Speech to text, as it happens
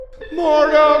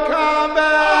Mortal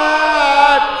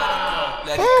Kombat!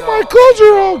 Oh, my clothes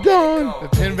are all gone. The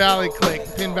Pin Valley clique,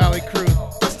 Pin Valley crew.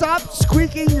 Stop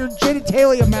squeaking your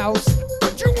genitalia, mouse.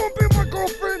 You won't be my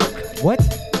girlfriend. What?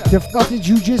 The fuck did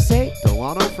you just say?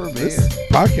 Delano for mayor. This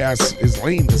podcast is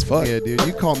lame as fuck. Yeah, dude,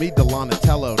 you call me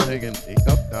Delonatello, nigga.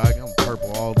 Oh, dog, I'm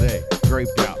purple all day.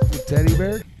 Graped out. Teddy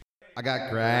bear? I got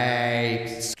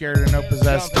grapes. Scared of no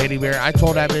possessed teddy bear. I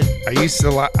told that bitch. I used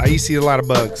to see a lot of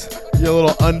bugs. You're a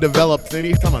little undeveloped thing.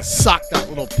 I'm gonna sock that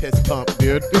little piss pump,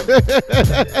 dude.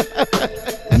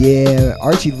 Yeah,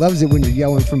 Archie loves it when you're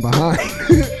yelling from behind.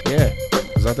 Yeah.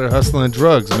 I was out there hustling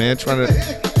drugs, man, trying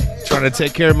to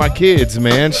take care of my kids,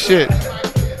 man. Shit. I'm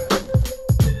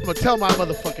gonna tell my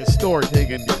motherfucking story,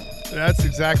 nigga. That's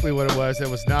exactly what it was. It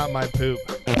was not my poop.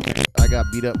 I got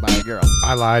beat up by a girl.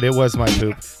 I lied. It was my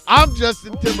poop. I'm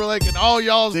Justin Timberlake, and all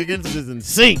y'all niggas is in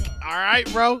sync. All right,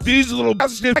 bro? These little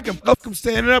bastards, I can fuck them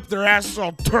standing up, their asses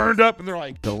all turned up, and they're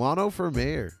like, Delano for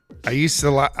mayor. I used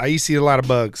to see a lot of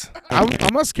bugs. I'm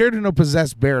not scared of no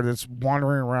possessed bear that's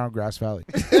wandering around Grass Valley.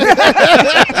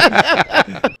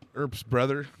 Earp's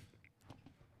brother,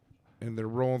 and they're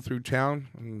rolling through town,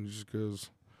 and he just goes,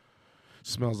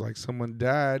 smells like someone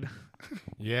died.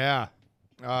 Yeah.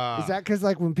 Is that because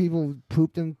like when people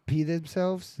pooped and pee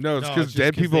themselves? No, it's No, because it's just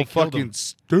dead 'cause people they killed fucking him.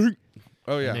 stink.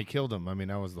 Oh, yeah. And they killed him. I mean,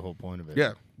 that was the whole point of it.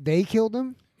 Yeah. They killed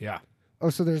them? Yeah. Oh,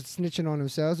 so they're snitching on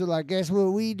themselves. They're like, guess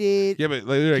what we did? Yeah, but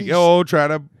they're like, Jeez. yo, try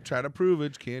to prove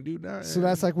it. You can't do that. So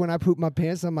that's like when I poop my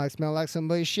pants, I'm like, smell like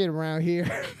somebody's shit around here.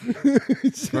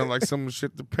 Smell like someone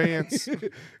shit the pants.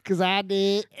 Because I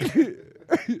did.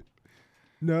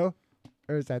 No?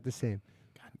 Or is that the same?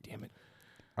 God damn it.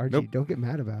 RG, Nope. don't get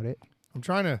mad about it. I'm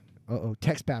trying to. Uh-oh,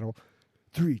 text battle.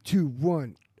 3, 2,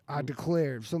 1. I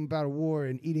declare something about a war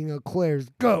and eating eclairs.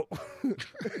 Go.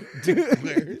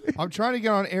 I'm trying to get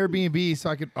on Airbnb so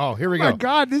I could. Oh, here we Oh my go.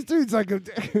 God, this dude's like a.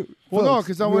 Well, no, Folks,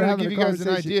 because I we're wanted to having give a you guys an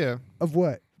conversation idea. Of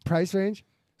what? Price range?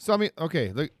 So I mean,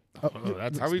 okay, look. Oh,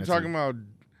 That's How are we expensive. talking about?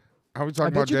 How are we I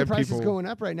talking bet about you the dead price people? is going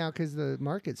up right now because the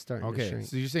market's starting to Okay, shrink.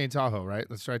 so you're saying Tahoe, right?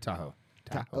 Let's try Tahoe.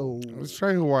 Oh, Let's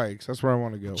try Hawaii, 'cause that's where I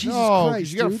want to go. Jesus no,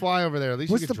 Christ, you got to dude. fly over there. At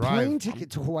least What's you the could drive. plane ticket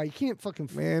to Hawaii? You can't fucking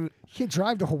Man, You can't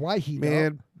drive to Hawaii,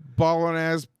 man, ballin'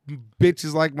 ass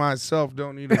bitches like myself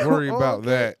don't need to worry about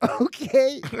that.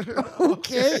 Okay,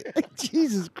 okay.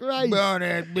 Jesus Christ. Ballin'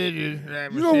 ass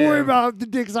bitches. You don't worry about the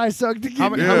dicks I suck to get How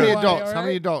me many, to how many Hawaii, adults? all How many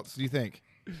right? adults do you think?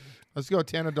 Let's go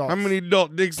 10 adults. How many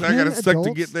adult dicks I 10 gotta suck to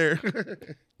adults? get there?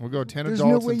 We'll go 10 There's no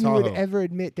adults way in you Tahoe. would ever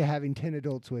admit to having 10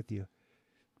 adults with you.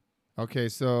 Okay,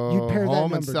 You'd so pare that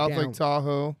home in number South down. Lake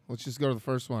Tahoe. Let's just go to the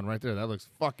first one right there. That looks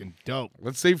fucking dope.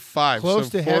 Let's say 5.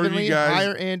 Close so to 4 of heavenly, you guys,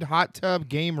 higher end hot tub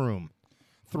game room.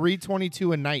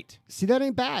 $322 a night. See, that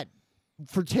ain't bad.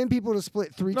 For 10 people to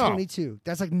split $322,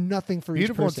 that's like nothing for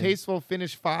Beautiful each and person. tasteful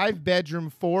finished 5-bedroom,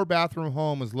 4-bathroom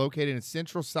home is located in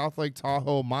central South Lake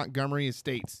Tahoe, Montgomery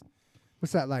Estates.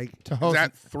 What's that like? To is host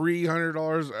that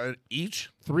 $300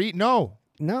 each?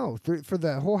 No, for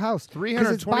the whole house. 'Cause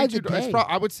it's by the $322. That's day.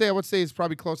 I would say it's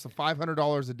probably close to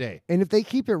 $500 a day. And if they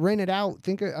keep it rented out,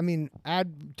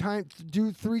 add time,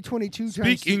 do 322 times.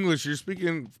 Speak English. You're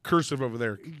speaking cursive over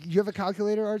there. You have a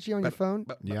calculator, Archie, on your phone?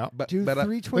 Yeah. Do but,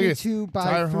 322 by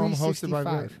Entire home hosted by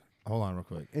 365 Hold on real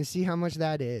quick. and see how much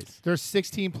that is. There's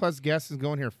 16 plus guests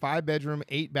going here. 5-bedroom,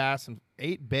 8 baths, and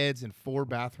 8 beds and 4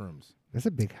 bathrooms. That's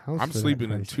a big house. I'm for that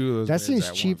sleeping in price. 2 of those. That beds seems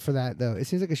at cheap once. for that, though. It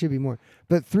seems like it should be more.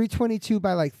 But 322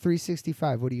 by like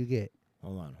 365, what do you get?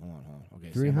 Hold on. Okay.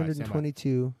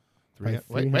 322 by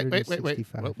Wait.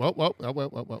 365.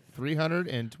 Whoa.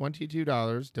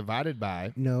 $322 divided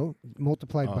by No,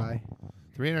 multiplied Oh. by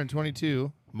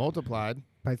 322 multiplied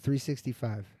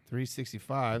 365.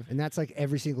 365. And that's like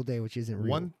every single day, which isn't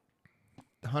real.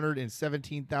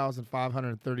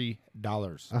 $117,530.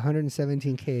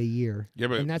 $117K a year. Yeah,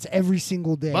 but And that's every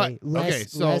single day. But, okay,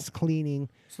 so- less cleaning.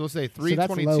 So let's say So that's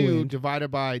low 322 end. divided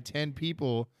by 10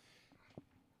 people.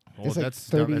 Oh, It's like that's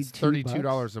 $32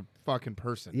 $32 a fucking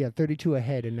person. Yeah, 32 a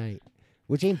head a night,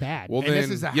 which ain't bad. well, And then, this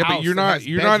is a yeah, house but you're that not. has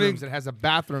You're not. bedrooms, that has a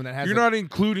bathroom that has. You're not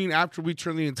including after we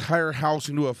turn the entire house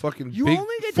into a fucking you big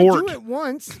only get fort. to do it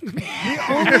once. You only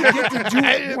get to do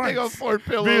it Big old once. 4 Dude,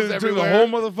 pillows turn everywhere. the whole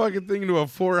motherfucking thing into a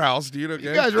fort house, dude. Okay.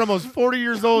 You guys are almost 40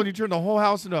 years old and you turn the whole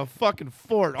house into a fucking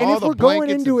fort. And All if the we're going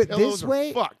blankets into and it pillows this are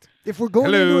way- fucked. If we're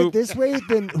going Hello. into it this way,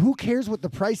 then who cares what the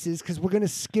price is? Because we're gonna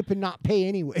skip and not pay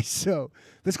anyway. So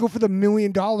let's go for the $1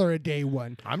 million a day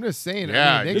one. I'm just saying.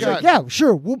 Yeah, I mean, they it's got, Yeah,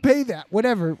 sure, we'll pay that.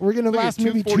 Whatever. We're gonna Look at last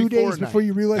maybe 2 $244 days a before night.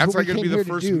 you realize That's what like we gonna came be here the to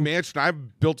first do. mansion I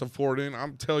built a fort in.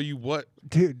 I'm tell you what.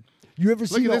 Dude, you ever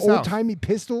see at the this house. old timey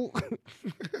pistol?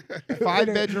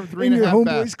 5-bedroom, in your 3.5 homeboy's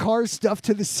bath. car stuffed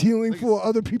to the ceiling full of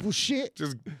other people's shit.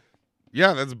 Just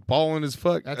Yeah, that's balling as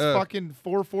fuck. That's fucking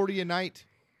 $440 a night.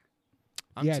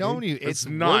 I'm Yeah, telling dude. you, it's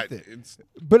not. worth it. It's.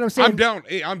 But I'm saying I'm down.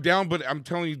 Hey, I'm down, but I'm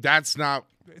telling you, that's not.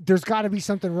 there's got to be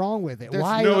something wrong with it. There's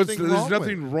Why? no- There's wrong with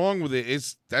nothing wrong with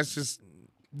it. That's just.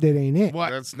 That ain't it. What?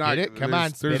 That's not. Get it? Come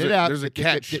on, there's spit a- it out. There's a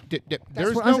catch. That's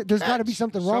There's what I'm no saying. There's got to be catch.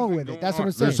 something wrong with going it. That's what on.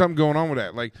 I'm saying. There's something going on with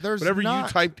that. Like There's whatever not.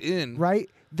 you typed in, Right?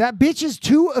 That bitch is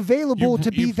too available You-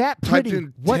 to be you that typed pretty.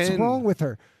 in What's 10. wrong with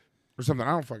her? or something.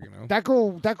 I don't fucking know. That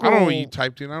girl. I don't know what you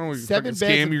typed in. I don't know what you 7 fucking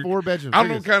beds scam. and You're- 4 bedrooms. I don't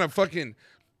know Look what kind of fucking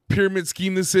pyramid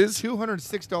scheme this is.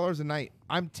 $206 a night.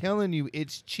 I'm telling you,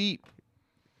 it's cheap.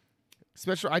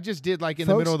 Especially, I just did like in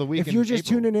Folks, the middle of the week. if you're just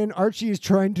tuning in, Archie is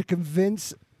trying to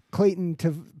convince Clayton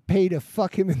to pay to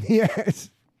fuck him in the ass.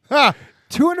 ha,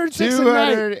 $206 a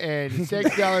night.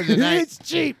 $206 a night. It's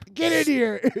cheap. Get in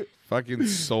here. Fucking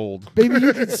sold. Baby,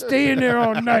 you can stay in there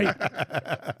all night.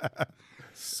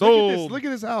 Sold. Look at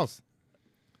this house.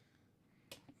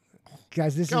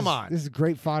 Guys, this Come on. is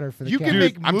great fodder for the You cat. can Dude,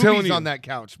 make I'm telling movies you. on that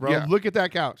couch, bro. Yeah. Look at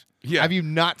that couch. Yeah. Have you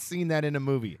not seen that in a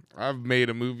movie? I've made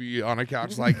a movie on a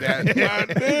couch like that.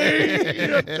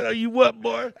 I tell you what,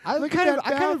 boy. Look at that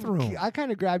bathroom. I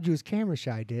kind of grabbed you as camera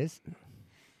shy, Diz.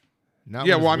 Not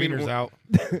Yeah, when well, I his mean, wiener's out.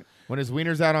 When his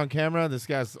wiener's out on camera, this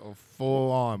guy's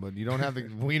full on. But you don't have the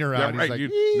wiener Yeah, out. right, He's like,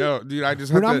 dude. No, dude, I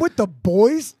just When have I'm to. with the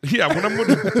boys, Yeah, when I'm with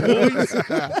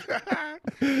the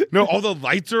boys. No, all the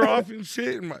lights are off and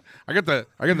shit. And I got the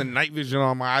night vision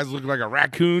on. My eyes look like a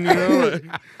raccoon. You know,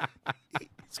 like,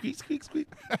 squeak, squeak, squeak.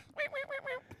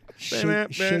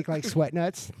 shake like sweat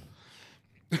nuts.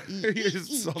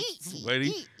 He's so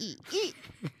sweaty.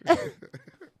 All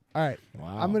right,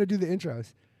 wow. I'm gonna do the intros.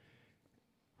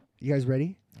 You guys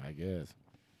ready? I guess.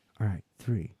 All right,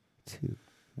 3, 2,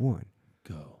 1,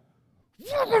 Go.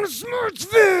 welcome to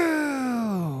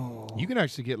Smartsville. You can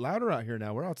actually get louder out here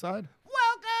now. We're outside.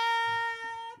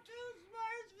 Welcome to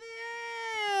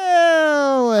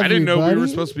Smartsville. I didn't know we were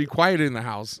everybody. supposed to be quiet in the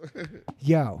house.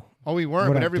 Yo, Oh, we weren't,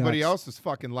 What but up, everybody Ducks? else is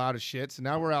fucking loud as shit. So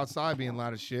now we're outside being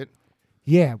loud as shit.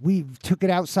 yeah, we took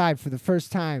it outside for the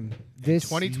first time this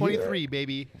 2023,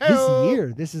 baby. This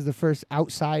year. This is the first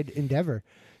outside endeavor.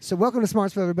 So welcome to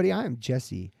Smartsville, everybody. I am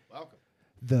Jesse, Welcome.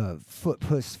 the foot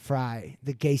puss fry,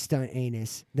 the gay stunt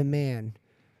anus, the man.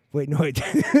 Wait, no, wait.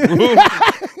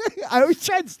 I always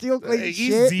try to steal Clayton's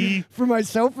Easy. shit for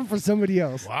myself and for somebody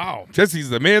else. Wow. Jesse's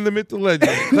the man, the myth, the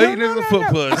legend. Clayton is a foot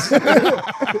puss.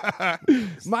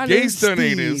 My Gay name's stunt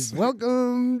Steve. anus.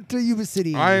 Welcome to Yuba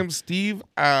City. I am Steve.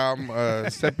 I'm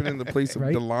stepping in the place of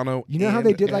Right? Delano. You know how they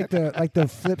and did like the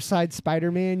flip side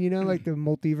Spider-Man, you know, like the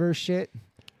multiverse shit?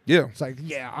 Yeah. It's like,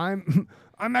 yeah, I'm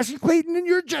Ashley Clayton and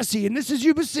you're Jesse, and this is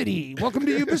Yuba City. Welcome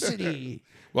to Yuba City.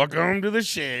 Welcome to the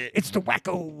shit. It's the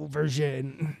wacko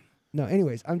version. No,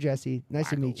 anyways, I'm Jesse. Nice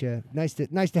to meet you. Nice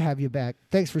to have you back.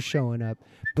 Thanks for showing up.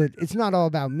 But it's not all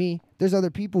about me. There's other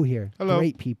people here. Hello.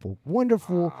 Great people.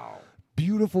 Wonderful,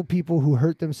 beautiful people who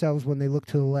hurt themselves when they look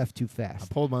to the left too fast.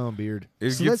 Pulled my own beard.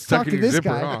 It So gets let's stuck talk in to your this zipper,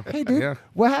 guy. huh? Hey, dude, Yeah.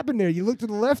 what happened there? You looked to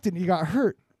the left and you got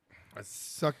hurt. I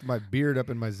sucked my beard up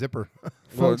in my zipper. Well,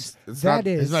 Folks, it's that not-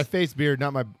 It's is my face beard,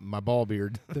 not my ball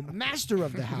beard. the master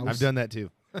of the house. I've done that too.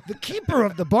 the keeper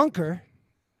of the bunker.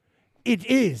 It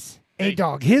is a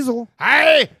dog hizzle.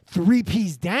 Hey! 3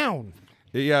 P's down.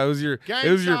 Yeah, it was your Gang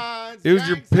it was your signs, it was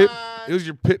your gang pit signs. it was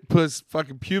your pit puss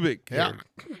fucking pubic. Yeah. hair.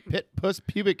 Pit puss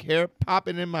pubic hair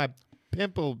popping in my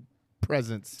pimple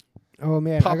presence. Oh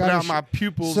man, Popping I gotta out my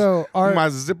pupils. So in my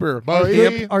zipper. Our-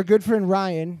 Imp. our good friend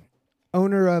Ryan,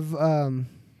 owner of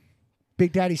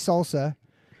Big Daddy Salsa,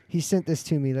 he sent this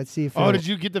to me. Let's see if. Oh, did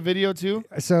you get the video too?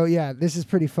 So yeah, this is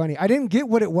pretty funny. I didn't get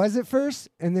what it was at first,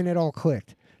 and then it all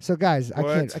clicked. So guys, I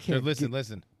What? can't. Here,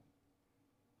 listen.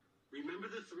 Remember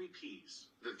the 3 P's.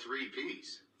 The 3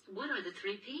 P's. What are the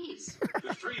 3 P's?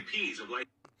 The 3 P's of life.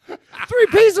 3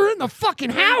 P's are in the fucking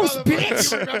house,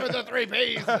 bitch. Remember the 3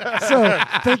 P's. So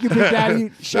thank you, Big Daddy.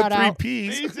 The Shout out. 3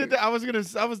 P's. He said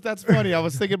that. That's funny. I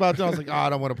was thinking about that. I was like, oh, I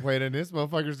don't want to play it in this.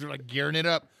 Motherfuckers are like gearing it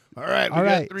up. All right, we All got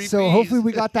right, 3 so P's. hopefully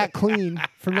we got that clean.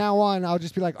 From now on, I'll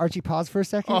just be like, Archie, pause for a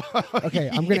second. Okay,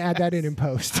 I'm gonna add that in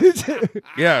post.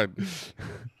 Yeah.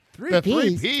 The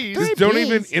 3 P's. Just don't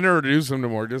even introduce them no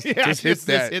more. Just Yeah, just hit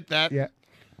that. Just hit that. Yeah.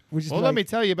 We just Well, like, let me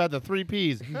tell you about the 3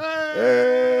 P's.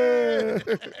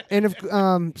 And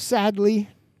if sadly,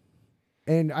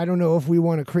 and I don't know if we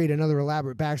want to create another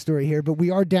elaborate backstory here, but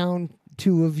we are down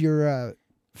 2 of your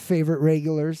favorite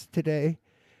regulars today.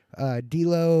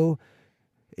 D-Lo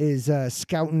is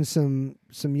scouting some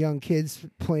young kids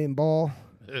playing ball.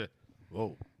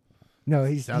 Whoa. No,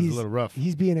 he's Sounds a little rough.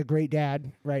 He's being a great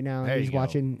dad right now. There And you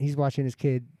go. he's watching his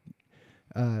kid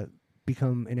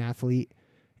become an athlete.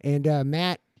 And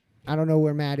Matt I don't know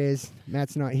where Matt is.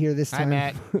 Matt's not here this Hi, time.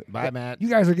 Matt. Bye, Matt. You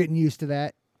guys are getting used to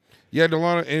that. Yeah,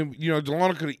 Delano, and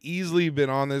Delano could have easily been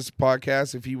on this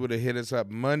podcast if he would have hit us up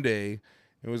Monday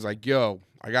and was like, "Yo,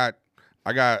 I got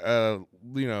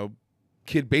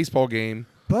kid baseball game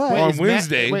But on is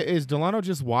Wednesday." Wait, is Delano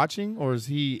just watching, or is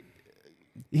he?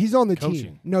 he's on the team.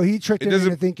 Coaching. No, he tricked It him into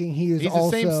doesn't- thinking he is He's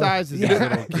also the same size as yeah. these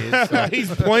little kids. So.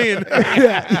 He's playing.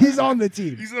 Yeah, he's on the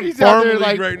team. He's in He's farm out there league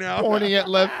like right now. pointing at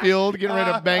left field, getting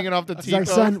ready to bang it off the It's tee like,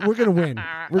 post. son, we're gonna win.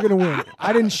 We're gonna win.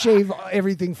 I didn't shave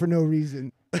everything for no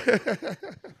reason.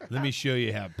 Let me show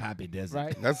you how Poppy does it.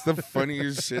 Right, That's the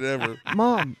funniest shit ever.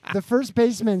 Mom. The first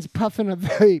baseman's puffing a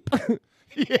vape.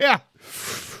 Yeah.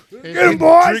 Get him,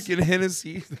 boys. Drinking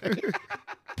Hennessy.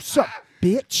 Sup,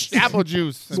 bitch. Apple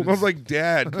juice. Smells like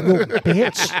dad. Little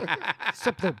bitch.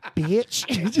 Sup, little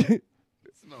bitch.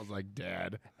 Smells like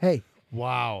dad. Hey,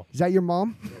 Wow. is that your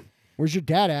mom? Where's your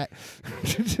dad at?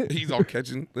 He's all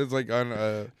catching. It's like on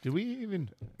Did we even?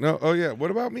 no. Oh yeah. What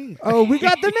about me? Oh, we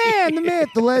got the man, the myth,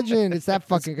 the legend. It's that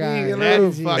fucking guy. me, that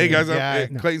Crazy. fucking Hey guys, guy.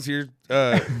 Clayton's here.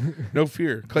 No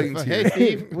fear. Clayton's Hey, here.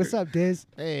 Steve. What's up, Diz?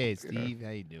 Hey, Steve. How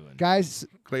you doing? Guys,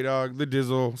 Clay Dog, the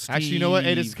Dizzle. Steve. Actually, you know what?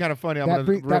 Hey, this is kind of funny. I'm that, gonna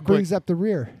bring, real that quick. brings up the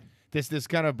rear. This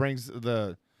kind of brings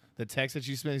the text that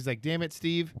you sent. He's like, "Damn it,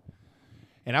 Steve."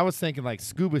 And I was thinking like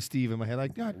Scuba Steve in my head,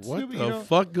 like, God, What Scuba, the you know?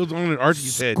 fuck goes on in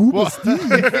Archie's head? Scuba Well,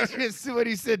 Steve. when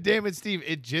he said, "Damn it, Steve,"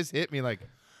 it just hit me like,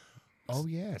 "Oh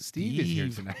yeah, Steve is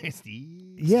here Steve. tonight."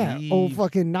 Steve. Yeah, Steve. old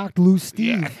fucking knocked loose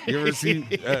Steve. You ever see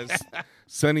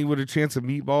Sonny with a chance of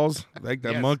meatballs? Like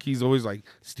that Yes. monkey's always like,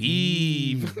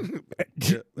 Steve.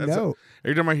 Yeah, that's No.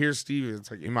 every time I hear Steve, it's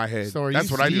like in my head. So are that's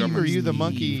you what Steve, I do. I'm or are like, you the Steve.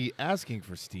 monkey asking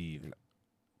for Steve?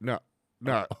 No.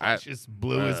 I I, just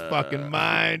blew his fucking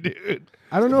mind, dude.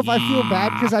 I don't know if I feel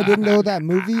bad because I didn't know that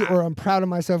movie, or I'm proud of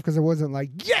myself because I wasn't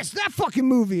like, yes, that fucking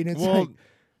movie. And it's Well, like,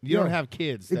 you don't yo, have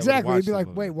kids. that would exactly. watch It'd be the like,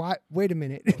 movie. wait, what? Wait a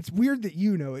minute. It's weird that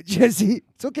you know it, Jesse.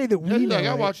 It's okay that we Yeah, know like,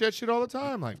 I it, watch that shit all the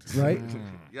time. Like, right?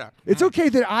 yeah. It's okay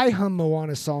that I hum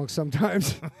Moana songs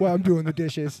sometimes while I'm doing the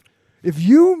dishes. If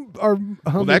you are humming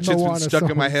Well, that shit's Moana been stuck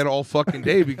in my songs- head all fucking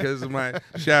day because of my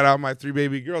shout out my 3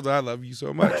 baby girls. I love you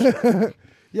so much.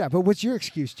 Yeah, but what's your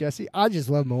excuse, Jesse? I just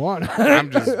love Moana.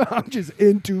 I'm just- I'm just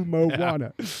into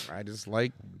Moana. I just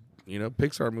like,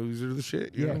 Pixar movies are the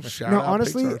shit. You Yeah. know? Shout No, out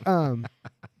honestly, Pixar.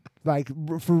 like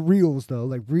for reals though,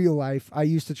 like real life, I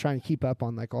used to try and keep up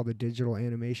on like all the digital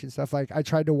animation stuff. Like I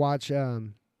tried to watch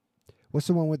what's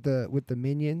the one with the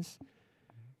Minions?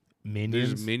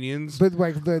 There's Minions. But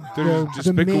like the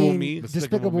Despicable main, Me.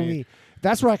 Despicable Me.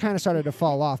 That's where I kind of started to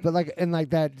fall off. But like and like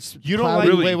that. you don't cloud- like?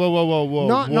 Really? Wait, whoa.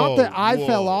 Not that I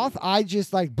fell off. I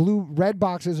just like blew red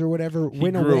boxes or whatever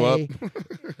went grew away.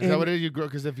 Is that what it is? You grow?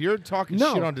 Because if you're talking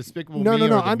No. shit on Despicable No, Me, no, or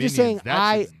no. the I'm just Minions, saying that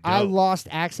I shit's I dope. lost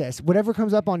access. Whatever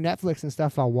comes up on Netflix and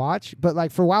stuff, I'll watch. But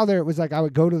like for a while there, it was like I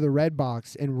would go to the red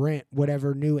box and rent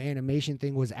whatever new animation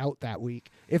thing was out that week,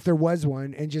 if there was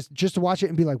one, and just to watch it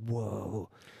and be like, whoa.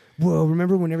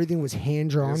 Remember when everything was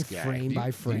hand drawn, This guy. frame by Do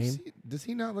you frame? see- does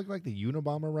he not look like the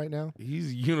Unabomber right now?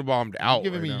 He's unibombed out.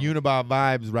 Giving right me now. Unabomber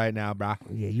vibes right now, bro.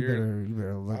 Yeah, you Here.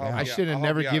 better look Oh, out. I yeah, should have I'll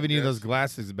never help you out, given you Des. those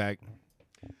glasses back.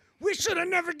 We should have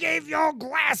never gave y'all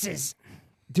glasses.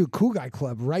 Dude, Cool Guy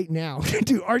Club right now.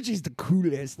 Dude, Archie's the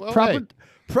coolest. Well, proper, hey.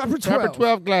 proper 12. Proper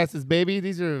 12 glasses, baby.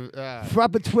 These are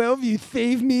Proper 12, you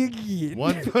saved me again.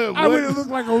 one. I would have looked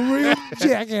like a real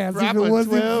jackass if it Proper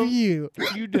wasn't 12. for you.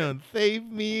 You done saved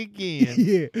me again.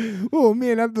 Yeah. Oh,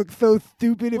 man, I'd look so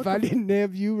stupid if I didn't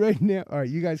have you right now. All right,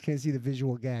 you guys can't see the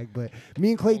visual gag, but me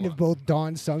and Clayton have both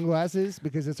donned sunglasses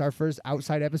because it's our first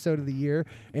outside episode of the year,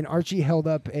 and Archie held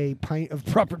up a pint of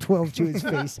Proper 12 to his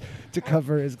face to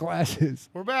cover his glasses.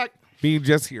 We're back. Me and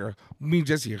Jesse are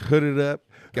hooded up.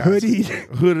 Hoodied.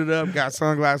 Hooded up, got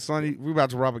sunglasses on. We're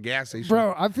about to rob a gas station.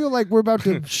 Bro, I feel like we're about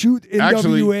to shoot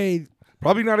Actually, NWA.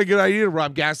 Probably not a good idea to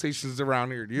rob gas stations around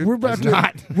here, dude. We're about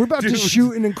to Dude.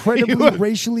 shoot an incredibly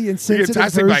racially insensitive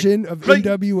Fantastic, like, version of like-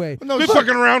 NWA. No, Quit shit.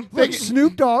 fucking around. Like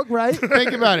Snoop Dogg, right?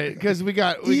 Think about it, because we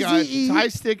got Eazy-E. Ty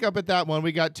Stick up at that one.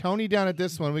 We got Tony down at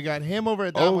this one. We got him over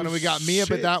at that Oh, one, and we got me up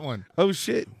at shit. that one. Oh,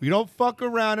 shit. We don't fuck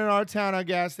around in our town on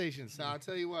gas stations. So I'll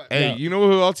tell you what. Hey, you know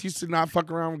who else used to not fuck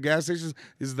around with gas stations?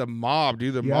 Is the mob,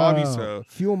 dude. The mob used to.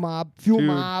 Fuel mob.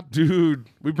 Dude,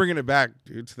 we bringing it back,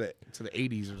 dude, to the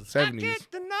 80s or the 70s. I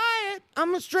can't deny it.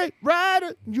 I'm a straight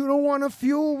rider. You don't want to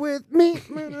fuel with me.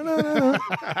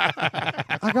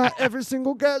 I got every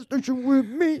single gas station with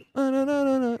me.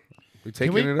 We Can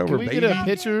taking we, it can over, we baby. get a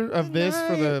picture of this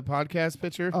for the podcast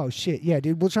picture? Oh shit, yeah,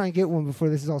 dude. We'll try and get one before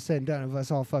this is all said and done of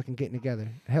us all fucking getting together.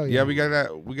 Hell yeah. Yeah, we got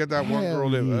that. We got that one Hell girl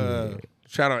that. yeah.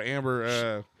 Shout out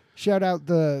Amber. Shout out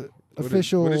the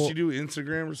official. What does she do?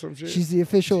 Instagram or some shit? She's the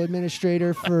official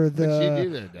administrator for What'd she do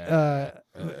the that?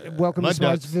 Welcome to Mud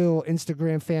Ducks. Smartsville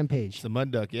Instagram fan page. It's a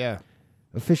mud duck, yeah.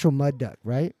 Official Mud Duck,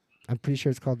 right? I'm pretty sure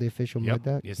it's called the official Yep. Mud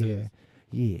Duck. Yes, it yeah. is.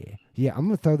 Yeah, I'm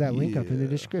gonna throw that link up in the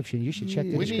description. You should check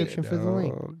the We need description it, for the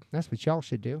link. Dog. That's what y'all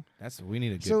should do. We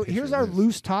need a good So picture here's of our this.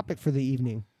 loose topic for the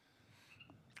evening: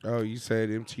 Oh, you said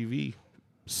MTV.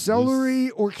 celery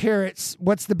or carrots.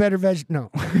 What's the better veg?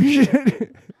 No,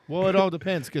 Well, it all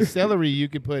depends because celery you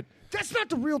could put, that's not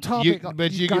the real topic.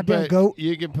 but you could goddamn put goat.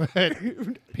 you could put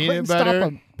Couldn't peanut stop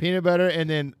butter,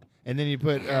 'em. and then you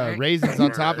put raisins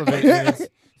on top of it. And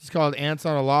it's called ants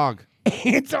on a log.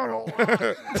 It's on a log.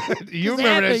 You That remember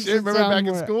that makes shit? it Remember sound back in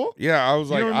more- school? Yeah, I was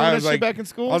You like, don't remember I that was shit like, back in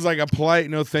school? I was like a polite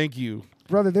no, thank you.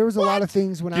 Brother, there was a lot of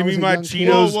things when I Give was me a my young kid.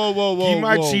 Cheetos. Whoa, Give me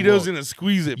my whoa, Cheetos whoa. and a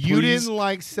squeeze it, please. You didn't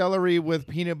like celery with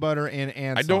peanut butter and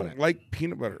ants I on don't it. like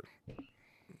peanut butter.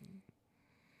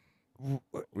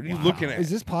 What are you looking at? Is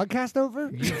this podcast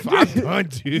over? I'm done,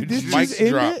 dude. This Mic just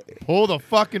ended? drop. Pull the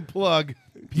fucking plug.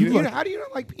 look- How do you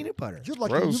not like peanut butter? You're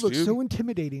lucky. Gross, you look dude. so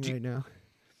intimidating right now.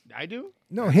 I do.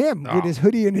 No, him No. with his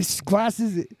hoodie and his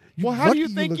glasses. You Well, how do you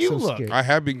lucky think look you so look? scared. I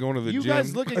have been going to the You gym.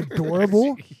 guys look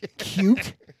Adorable,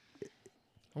 cute,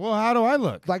 Well, how do I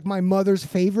look? like my mother's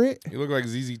favorite. You look like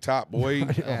ZZ Top, boy.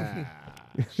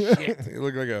 You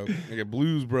look like a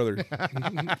blues brother.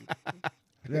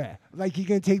 Yeah, like you're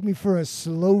gonna take me for a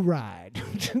slow ride.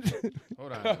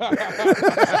 Hold on.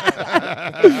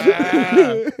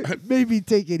 Maybe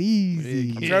take it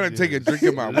easy. I'm trying to take a drink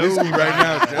of my whiskey right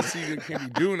now. Jesse you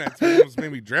can't be doing that to me. Almost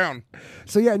made me drown.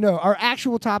 So yeah, no, our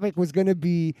actual topic was gonna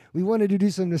be we wanted to do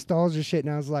some nostalgia shit,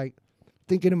 and I was like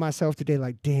thinking to myself today,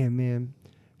 like, damn man,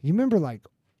 you remember like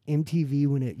MTV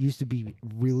when it used to be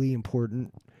really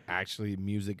important, Actually,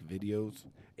 music videos.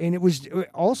 and it was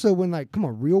also when like, come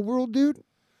on, Real World, dude.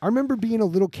 I remember being a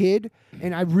little kid,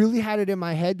 and I really had it in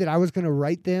my head that I was gonna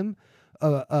write them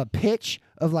a pitch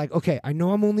of like, okay, I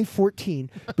know I'm only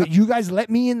 14, but you guys let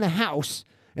me in the house.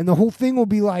 And the whole thing will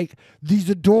be like, these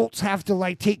adults have to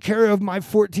like take care of my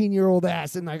 14-year-old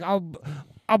ass, and like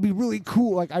I'll be really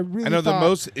cool. Like I really I know the thought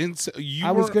most incel. You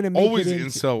I was weren't gonna make always it an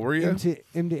incel, were you?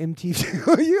 into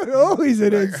MTV. You were always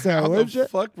an How incel, weren't the you?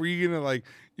 fuck were you gonna like?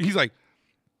 He's like,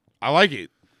 I like it.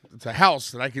 It's a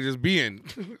house that I could just be in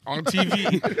on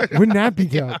TV. Wouldn't that be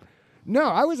dope? No,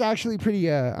 I was actually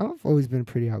pretty. I've always been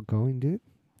pretty outgoing, dude.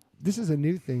 This is a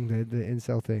new thing, the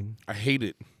incel thing. I hate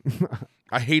it.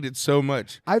 I hate it so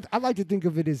much. I like to think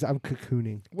of it as I'm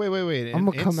cocooning. Wait. I'm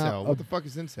gonna come incel. out What a- the fuck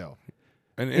is incel?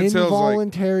 And incel's like,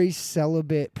 Involuntary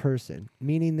celibate person,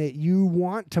 meaning that you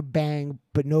want to bang,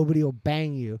 but nobody will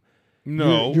bang you.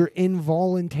 no, You're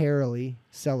involuntarily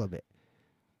celibate.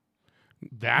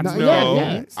 That's No, no.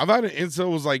 yeah. I've had an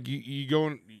incel was like you go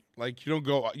and like you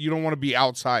don't want to be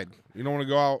outside. You don't want to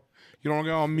go out. You don't want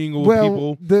to go out and mingle with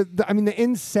Well, people. the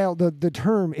incel, the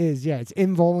term is, it's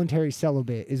involuntary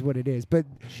celibate is what it is. But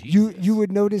you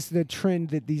would notice the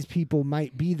trend that these people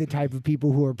might be the type of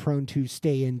people who are prone to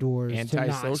stay indoors, to not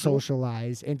Antisocial?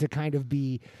 socialize, and to kind of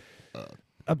be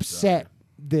upset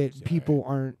that people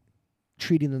aren't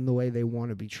treating them the way they want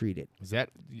to be treated. Is that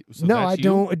so No, that's I you?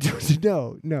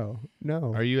 don't.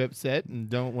 No. Are you upset and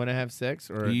don't want to have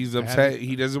sex, or He's have upset. it?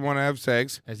 He doesn't want to have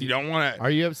sex. Has You he- don't want to. Are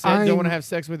you upset? and don't want to I'm- have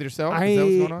sex with yourself? Is that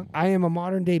what's going on? I am a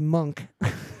modern day monk.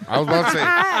 I was about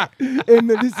to say. And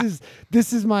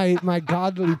this is my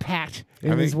godly pact,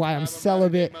 and this is think- why I'm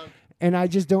celibate, and I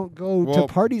just don't go Well-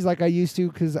 to parties like I used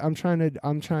to because I'm trying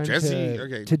Jesse,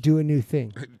 okay. to do a new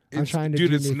thing. I'm It's- trying to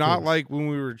dude, do it's new not things. like when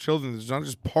we were children. It's not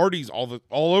just parties all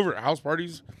over house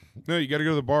parties. No, you got to go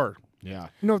to the bar. Yeah,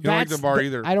 no, don't like the that's bar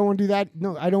either. I don't want to do that.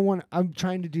 No, I don't want. I'm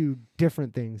trying to do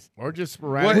different things, or just What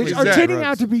sporadically. which is are that, turning Ruds?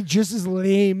 out to be just as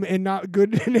lame and not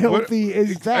good and healthy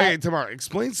as that. Hey, tomorrow,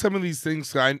 explain some of these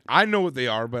things. I know what they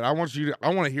are, but I want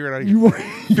to hear it out of You your want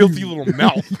filthy little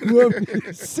mouth. you want me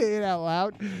to say it out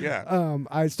loud? Yeah,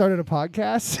 I started a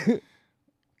podcast.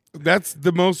 that's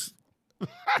the most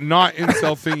not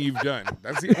incel thing you've done.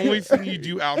 That's the only thing you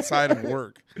do outside of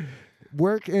work.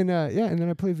 Work and and then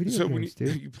I play video So when games,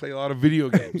 dude. you play a lot of video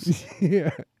games,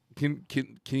 Yeah. can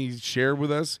you share with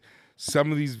us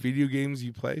some of these video games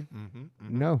you play?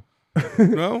 No.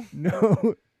 No,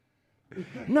 No.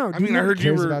 No. I dude, mean I nobody heard you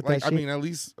cares were about like. that I shit. mean at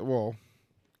least you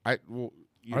Are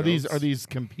know, these it's-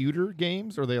 computer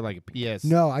games, or are they like a PS?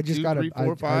 No, I just 2, got 3, a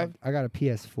 4, 5? I got a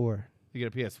PS4 You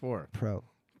get a PS4. Pro.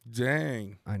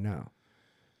 Dang. I know.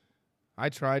 I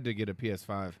tried to get a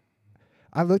PS5.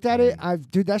 I looked at it.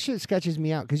 Dude, that shit sketches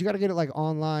me out because you got to get it like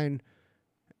online,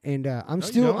 And I'm No,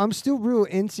 you don't. I'm still real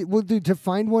into. Well, dude, to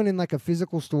find one in like a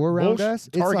physical store around Bullshit. us,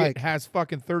 it's Target like has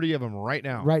fucking 30 of them right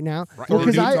now. right now. Right. Well, The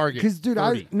because new Target, dude,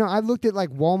 30. I looked at like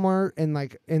Walmart and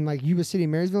like Yuba City,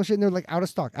 Marysville, and shit, and they're like out of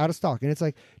stock, and it's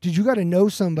like, dude, you got to know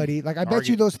somebody. Like, I bet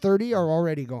you Target. those 30 are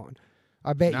already gone.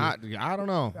 I bet you. I don't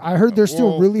know. I heard they're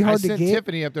still really hard I to sent get.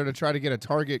 Tiffany up there to try to get a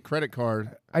Target credit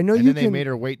card. I know and you then they can. made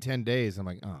her wait 10 days. I'm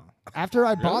like, oh. After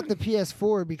I bought the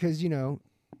PS4 because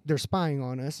they're spying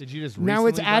on us. Did you just now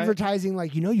it's recently buy it? advertising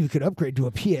like you could upgrade to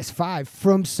a PS5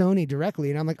 from Sony directly,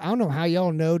 and I'm like, I don't know how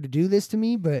y'all know to do this to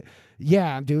me, but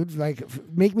yeah, dude, like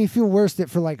make me feel worse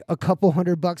that for like a couple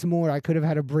 $100 more I could have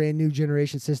had a brand new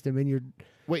generation system, and you're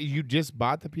Wait, you just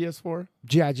bought the PS4?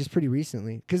 yeah, just pretty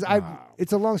recently because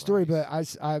it's a long story, but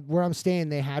I where I'm staying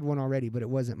they had one already, but it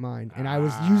wasn't mine, and I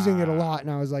was using it a lot, and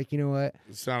I was like, you know what,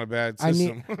 It's not a bad I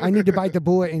system. need to bite the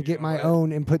bullet and get my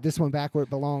own and put this one back where it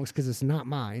belongs because it's not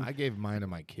mine. I gave mine to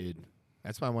my kid.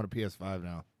 That's why I want a PS5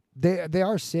 now. They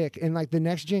are sick, and like the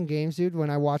next gen games, dude. When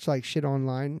I watch like shit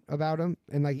online about them,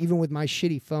 and like even with my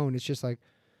shitty phone, it's just like,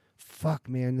 fuck,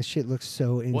 man, the shit looks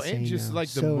so insane. Well, and just now. like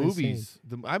the So movies.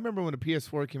 I remember when the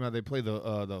PS4 came out, they played the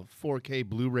 4K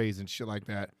Blu-rays and shit like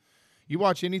that. You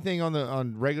watch anything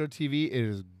on regular TV, it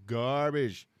is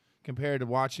garbage compared to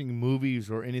watching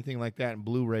movies or anything like that in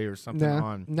Blu-ray or something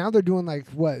on. Now they're doing like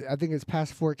what? I think it's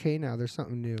past 4K now. There's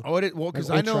something new. Oh, well, Like because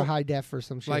ultra I know high def or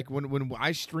some shit. like when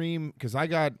I stream, because I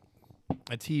got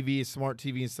a TV, a smart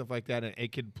TV and stuff like that, and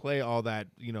it could play all that,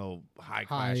 high class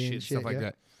High-end shit, shit, stuff like yeah.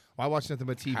 that. Well, I watch nothing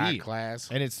but TV. High class.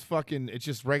 And it's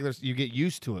just regular. You get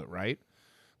used to it, right?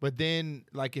 But then,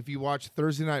 like, if you watch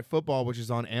Thursday Night Football, which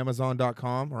is on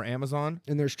Amazon.com or Amazon,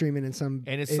 and they're streaming in some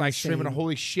and it's like streaming,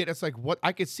 holy shit, it's like, what?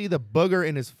 I could see the booger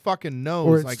in his fucking nose.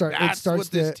 Or it like, start- it that's starts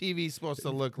what this to- TV's supposed to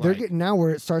look They're like. getting now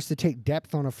where it starts to take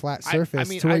depth on a flat I surface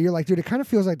mean, to where I- you're like, dude, it kind of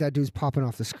feels like that dude's popping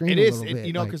off the screen. It a is, little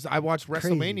bit. like, because I watched crazy.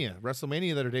 WrestleMania.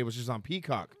 WrestleMania the other day was just on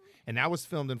Peacock, and that was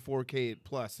filmed in 4K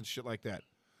plus and shit like that.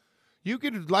 You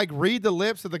could like read the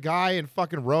lips of the guy in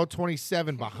fucking row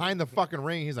 27 behind the fucking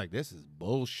ring. He's like, "This is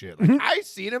bullshit." Like, I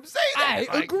seen him say that.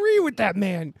 I Like, agree with that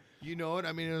man. you know what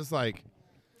I mean? It was like,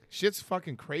 shit's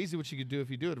fucking crazy what you could do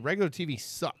if you do it. Regular TV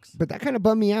sucks. But that kind of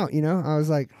bummed me out, I was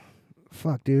like,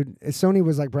 fuck, dude. Sony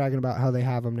was like bragging about how they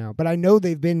have them now. But I know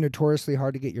they've been notoriously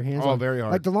hard to get your hands on. Oh, very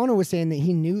hard. Like Delano was saying that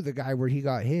he knew the guy where he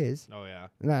got his. Oh yeah.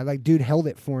 And like, dude held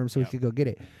it for him so he could go get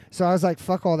it. So I was like,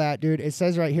 fuck all that, dude. It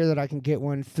says right here that I can get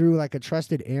one through like a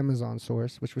trusted Amazon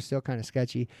source, which was still kind of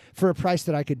sketchy, for a price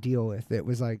that I could deal with. It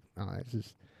was like, oh,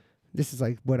 this is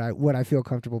like what I feel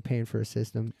comfortable paying for a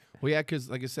system. Well, yeah, because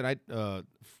like I said,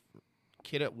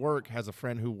 kid at work has a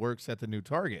friend who works at the new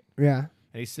Target. Yeah.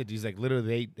 And he's like,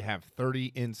 literally, they have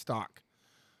 30 in stock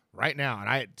right now.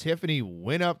 And Tiffany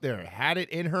went up there, had it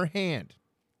in her hand,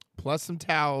 plus some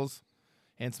towels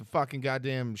and some fucking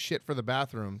goddamn shit for the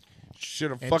bathroom.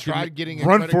 Should have And fucking tried getting a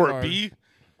run credit for card. it, B.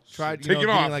 Tried Take it getting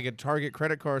off. like a Target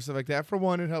credit card, stuff like that. For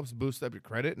one, it helps boost up your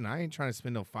credit. And I ain't trying to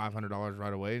spend no $500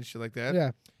 right away and shit like that.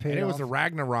 Yeah. And it was a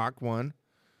Ragnarok one.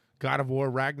 God of War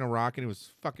Ragnarok, and it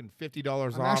was fucking $50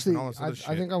 off Actually, and all this other shit.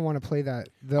 I think I want to play that.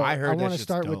 Though I heard I that want to shit's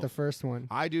start with dope. the first one.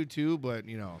 I do too, but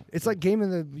It's like game of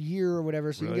the year or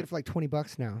whatever, so you can Really? get it for like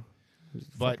 $20 now. It's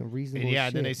But fucking reasonable. and yeah,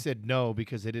 shit. then they said no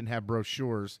because they didn't have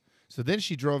brochures. So then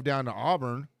she drove down to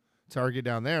Auburn, Target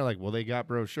down there. Like, well, they got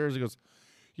brochures. He goes,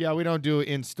 yeah, we don't do it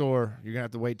in store. You're gonna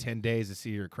have to wait 10 days to see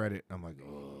your credit. I'm like,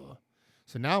 oh.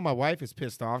 So now my wife is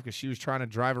pissed off because she was trying to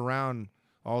drive around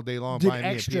all day long Did buying me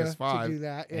a extra to PS5 do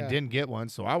that, yeah. and didn't get one.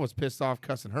 So I was pissed off,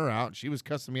 cussing her out. And she was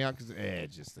cussing me out because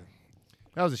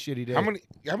that was a shitty day.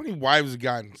 How many wives have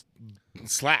gotten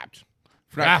slapped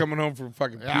for not Yeah. coming home for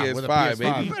fucking Yeah, with a PS5, PS5.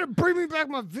 baby? You better bring me back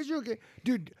my video game,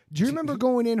 dude. Do you remember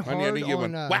going in Honey, I hard need to get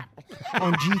on one. Whap.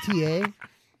 on GTA?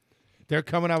 They're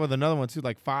coming out with another one too,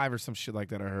 like 5 or some shit like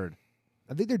that. I heard.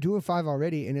 I think they're doing 5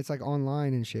 already, and it's like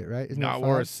online and shit, right? Isn't No, it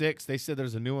or a 5? 6. They said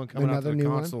there's a new one coming out Another to the new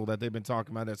one? console that they've been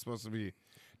talking about. That's supposed to be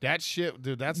that shit,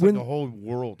 dude. That's When- like the whole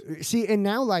world. See, and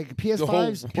now like PS5's whole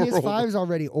world. PS5's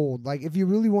already old. Like, if you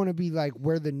really want to be like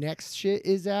where the next shit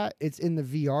is at, it's in the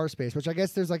VR space, which I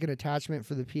guess there's like an attachment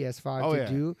for the PS5 Oh, to yeah.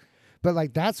 do. But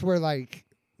like that's where like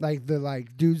the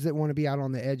dudes that want to be out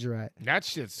on the edge are at. That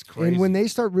shit's crazy. And when they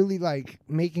start really like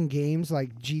making games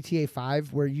like GTA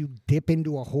 5 where you dip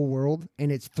into a whole world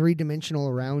and it's 3-dimensional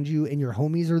around you and your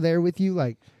homies are there with you,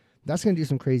 like that's gonna do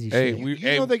some crazy Hey, shit.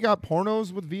 you know they got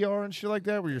pornos with VR and shit like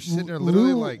that where you're sitting there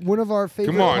literally Lou, like one of our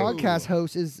favorite Come on. podcast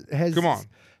hosts has Come on.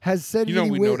 has said You know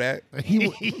he we will- know that. that's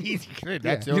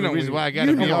the You only know reason we- why I got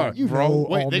you a know- VR. you bro. know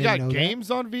Wait, all they men got know that.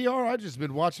 games on VR? I just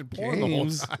been watching porn the whole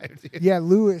Games? time. Yeah,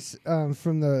 Lewis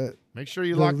from the Make sure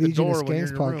you lock the Legion door of when you're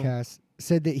Skanks in your room. podcast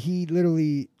said that he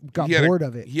literally got He had bored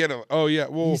of it. He had a. Oh yeah.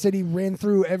 Well. He said he ran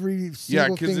through every yeah,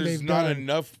 single because thing there's they've not done.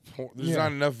 enough. There's Yeah.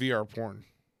 not enough VR porn.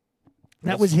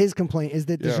 That was his complaint, is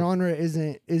that the Yeah. genre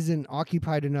isn't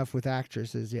occupied enough with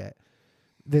actresses yet.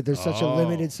 That there's such a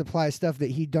limited supply of stuff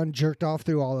that he done jerked off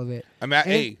through all of it. I'm at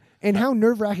And how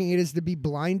nerve-wracking it is to be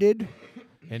blinded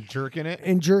And jerking it.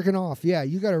 and jerking off. Yeah,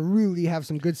 you got to really have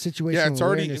some good situational Yeah, it's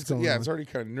already. awareness It's, going yeah, on. it's already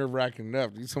kind of nerve wracking enough.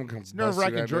 Someone comes. It's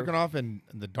nerve-wracking jerking off in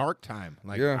the dark time.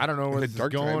 Like, Yeah. I don't know In where the this is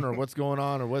dark going time. or what's going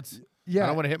on or what's... Yeah. I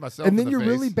don't want to hit myself And in then the you're face.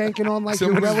 really banking on like your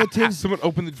Someone, relatives, someone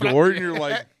opened the door and you're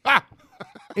like,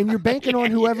 and you're banking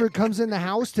on whoever comes in the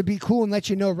house to be cool and let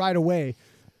you know right away.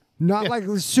 Not like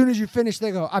as soon as you finish,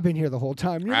 they go, "I've been here the whole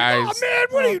time." You're like, Guys. "Oh man,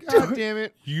 what are you God doing?" damn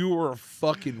it. you are a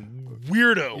fucking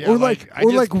weirdo. Yeah. Or I or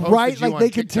just like posted right, you like on they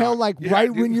can tell, TikTok. like Yeah, right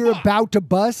dude. when you're about to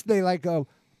bust, they like go,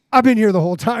 "I've been here the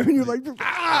whole time," and you're like,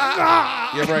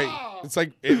 Yeah, right. It's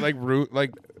like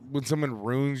like when someone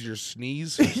ruins your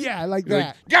sneeze. "Yeah, like You're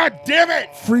that." like, God damn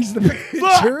it! Freeze the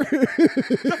picture.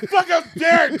 The fuck up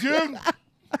there, dude!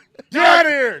 Get out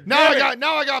of here! Now Damn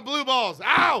I it. got blue balls.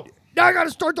 Ow! Now I got to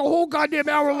start the whole goddamn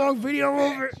hour-long video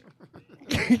over.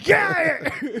 Yeah,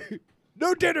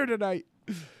 no dinner tonight.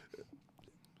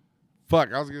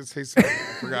 Fuck, I was gonna say something.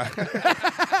 I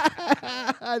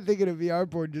forgot. I'm thinking of VR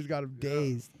porn just got him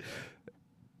dazed.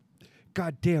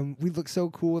 God damn, we look so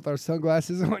cool with our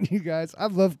sunglasses on, you guys. I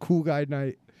love Cool Guy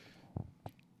Night.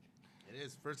 It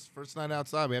is first night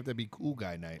outside. We have to be cool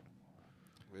guy night.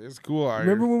 It's cool out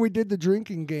Remember here. when we did the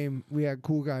drinking game? We had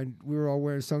Cool Guy. We were all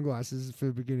wearing sunglasses for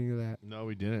the beginning of that. No,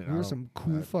 we didn't. We were some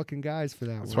cool fucking guys for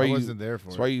that That's one. why I you- wasn't there for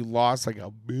That's it. why you lost like a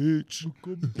bitch.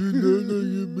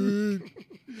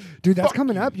 Dude, that's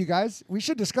coming up, you guys. We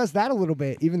should discuss that a little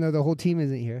bit, even though the whole team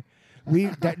isn't here.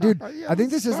 Dude, I think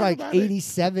this is talk like about it.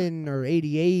 87 or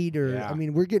 88, or Yeah. I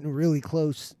mean, we're getting really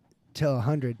close to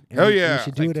 100. and Hell we yeah.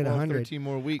 should do Like it at 12, 100. 13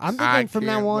 more weeks. I'm I thinking from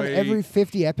now can't on, wait. every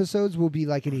 50 episodes will be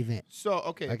like an event. So,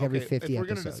 okay. Like every okay, 50 if we're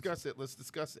gonna episodes. discuss it, let's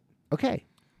discuss it. Okay.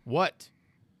 What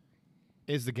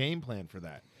is the game plan for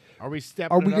that? Are we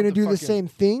stepping Are we going to do the same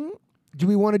thing? Do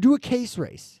we want to do a case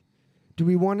race? Do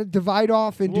we want to divide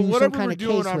off and Well, do some whatever kind we're of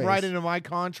doing, case I'm race? writing in my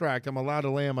contract. I'm allowed to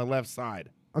lay on my left side.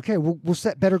 Okay, we'll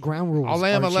set better ground rules. I'll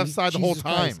lay on my Archie. left side the whole Jesus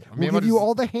time. Christ. I mean, We'll what give you is-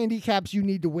 all the handicaps you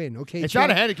need to win. Okay, It's Chuck?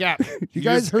 not a handicap. You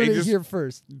guys just- heard hey, it just- here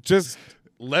first. Just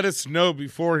let us know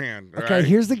beforehand. all Okay, right?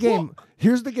 here's the game.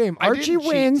 Here's the game. I Archie didn't cheat.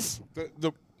 wins.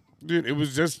 Dude, it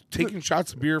was just taking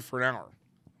shots of beer for an hour.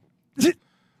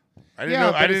 I didn't Yeah,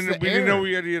 know. but I it's didn't. the We didn't know air.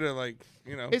 we had to like.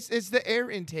 It's the air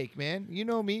intake, man. You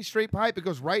know me, straight pipe. It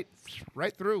goes right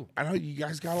through. I know you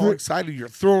guys got all excited. You're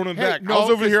throwing them Hey, back. no, I was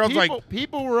over 'cause here. I was people, like,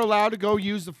 people were allowed to go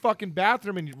use the fucking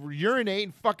bathroom and urinate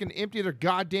and fucking empty their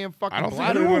goddamn fucking I don't think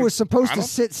bladder. anyone- Everyone was supposed I to don't-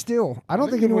 sit still. I don't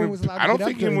think anyone was allowed I don't to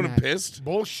think get up anyone during would that. have pissed.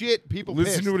 Bullshit. People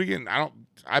Listen pissed. to it again.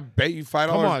 I bet you $5.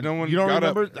 Come on. No one you don't got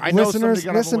remember? up. I know Listeners, somebody got up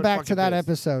and listen went back to fucking that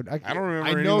pissed. episode. I don't remember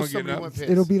I know anyone somebody getting up. went pissed.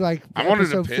 It'll be like I wanted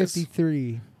to episode piss.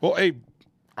 53. Well, hey,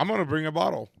 I'm gonna bring a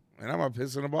bottle, and I'm gonna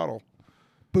piss in a bottle.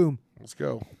 Boom. Let's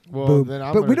go. Well, Boom. then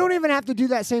But we don't even have to do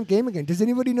that same game again. Does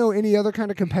anybody know any other kind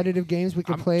of competitive games we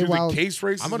can play Dude, while the case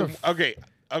race. I'm is gonna okay.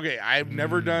 I've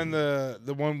never done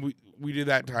the one we did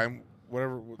that time.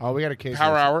 Whatever. Oh, we got a case.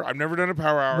 Power race. hour. I've never done a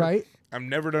power hour. Right. I've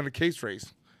never done a case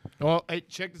race. Well, hey,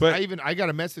 check this. But- I got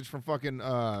a message from fucking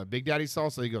Big Daddy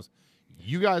Salsa. He goes,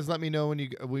 "You guys let me know when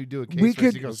we do a case We race."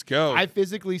 could- He goes, Let's go. I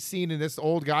physically seen in this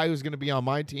old guy who's going to be on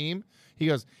my team. He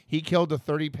goes, he killed a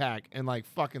 30-pack in like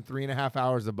fucking 3.5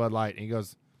 hours of Bud Light. And he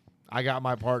goes, I got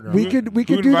my partner. we Who- could who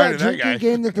do that invited that drinking guy?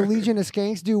 game that the Legion of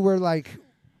Skanks do, where like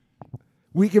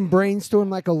we can brainstorm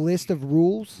like a list of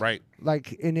rules, Right.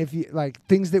 Like, and if you like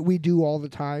things that we do all the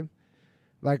time,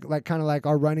 like kind of like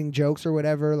our running jokes or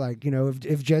whatever. Like, you know,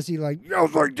 if Jesse like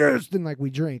yells like this, then like we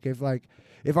drink.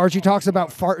 If Archie talks about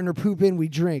farting or pooping, we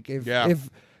drink. If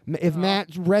Matt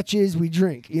retches, we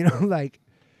drink. You know, like.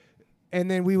 And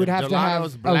then we would If have to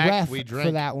Delano's have a black, ref we for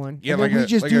drink. that one. Yeah, and then like we a-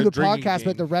 just like do a the drinking podcast,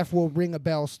 but game. the ref will ring a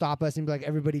bell, stop us, and be like,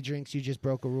 "Everybody drinks. You just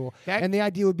broke a rule." That- and the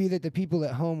idea would be that the people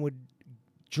at home would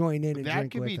join in and that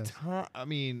drink could with be us. I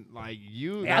mean, like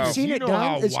you. Yeah, I've you seen it know done.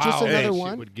 how It's just wild another that shit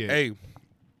one. would get. Hey,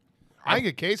 I think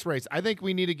a case race. I think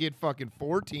we need to get fucking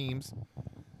 4 teams.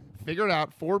 Figure it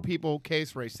out. 4 people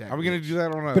case race that. how are we gonna do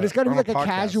that on a? But it's got to on be like a podcast?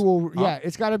 casual. Yeah,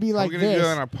 it's got to be How are like we gonna do this.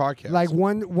 that on a podcast? Like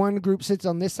one group sits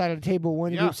on this side of the table,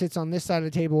 one Yeah. group sits on this side of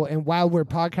the table, and while we're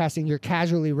podcasting, you're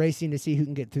casually racing to see who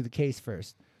can get through the case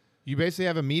first. You basically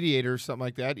have a mediator or something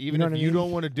like that. Even know if what I you mean? don't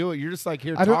want to do it, you're just like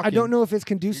here I talking. don't know if it's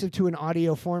conducive to an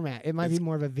audio format. It might be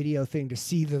more of a video thing to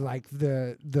see the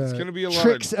gonna be a lot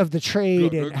tricks of the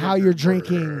trade and how you're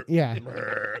drinking. Yeah,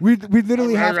 we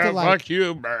literally have to like. Fuck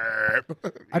you.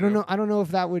 I don't know if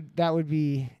that would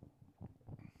be.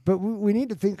 But we need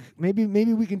to think. Maybe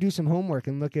we can do some homework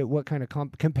and look at what kind of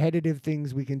competitive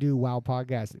things we can do while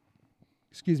podcasting.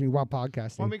 Excuse me, while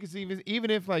podcasting. Well, because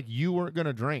even if like you weren't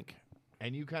gonna drink.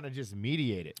 And you kind of just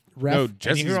mediate it. Ref. No, And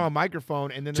Jesse's you're on a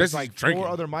microphone, and then there's Jesse's like drinking.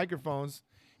 4 other microphones,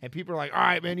 and people are like, "All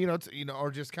right, man,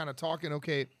 or just kind of talking,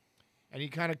 okay," and you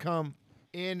kind of come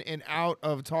in and out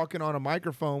of talking on a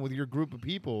microphone with your group of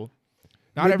people.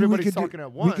 Not Maybe we everybody's could talking do,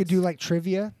 at once. We could do like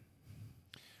trivia.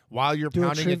 while you're Do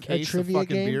pounding a a case of trivia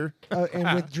fucking game, beer.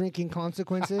 and with drinking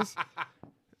consequences.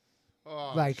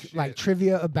 Oh, like shit.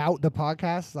 trivia about the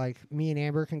podcast. Like me and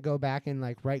Amber can go back and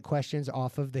like write questions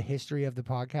off of the history of the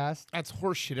podcast. That's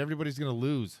horseshit. Everybody's gonna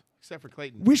lose except for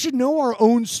Clayton. We should know our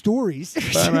own stories.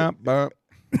 You know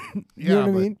what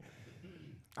I but mean?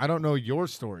 I don't know your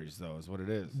stories though. Is what it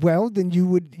is. Well, then you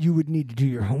would need to do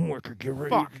your homework or get ready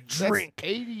Fuck. to drink. That's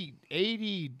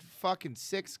 80 fucking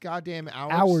 6 goddamn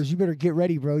hours. Hours. You better get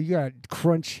ready, bro. You gotta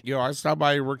crunch. Yo, I stopped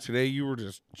by your work today. You were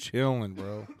just chilling,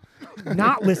 bro.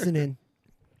 Not listening.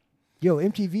 Yo,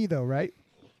 MTV though, right?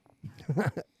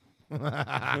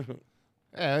 Yeah,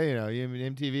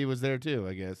 MTV was there too,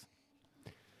 I guess.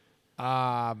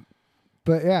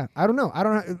 But yeah, I don't know.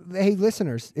 Hey,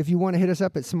 listeners, if you want to hit us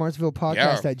up at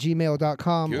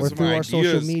smartsvillepodcast@gmail.com Give or us some through our social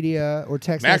ideas. media or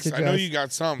text Max, message I know us. you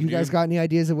got something. You guys dude. got any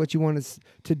ideas of what you want us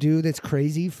to do that's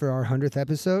crazy for our 100th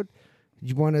episode?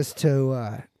 You want us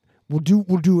to we'll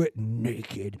do it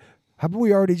naked. How about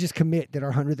we already just commit that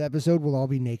our 100th episode will all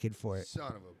be naked for it? Son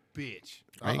of a bitch.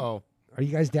 Right. Uh-oh. Are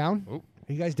you guys down? Oh.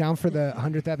 Are you guys down for the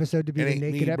 100th episode to be It the ain't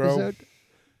naked me, bro. episode?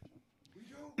 We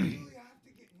don't really have to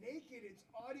get naked. It's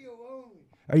audio only.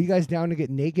 Are you guys down to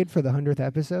get naked for the 100th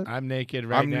episode? I'm naked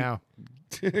right now.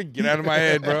 Get out of my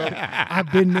head, bro.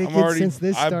 I've been naked since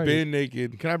this started. I've been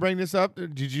naked. Can I bring this up?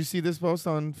 Did you see this post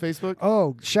on Facebook?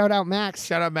 Oh, shout out Max.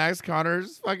 Shout out Max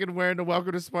Connors, fucking wearing the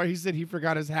Welcome to Smart. He said he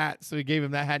forgot his hat, so he gave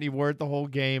him that hat and he wore it the whole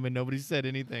game and nobody said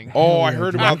anything. Oh, I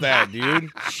heard about that, dude.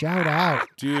 Shout out.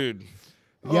 Dude.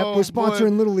 Yep, Oh, we're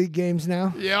sponsoring boy. Little League games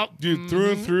now. Yep. Dude,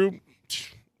 through and through.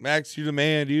 Max, you the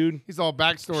man, dude. He's all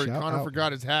backstory. Shout Connor out.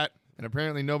 forgot his hat, and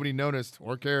apparently nobody noticed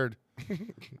or cared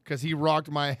because he rocked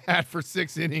my hat for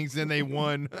 6 innings and they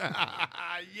won.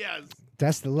 Yes.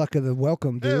 That's the luck of the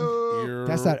welcome, dude. You're,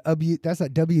 That's that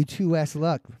W2S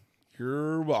luck.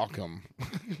 You're welcome.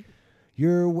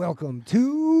 You're welcome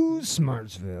to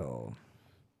Smartsville.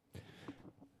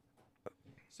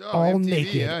 So, All MTV,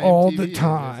 naked, yeah, all MTV, the yeah.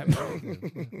 time.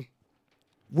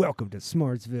 Welcome to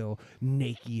Smartsville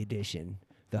Naked Edition,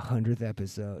 the 100th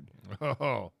episode.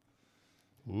 Oh.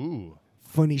 Ooh.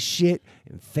 Funny shit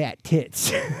and fat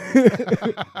tits.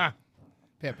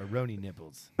 Pepperoni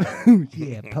nipples.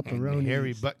 Yeah, pepperoni.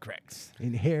 Hairy butt cracks.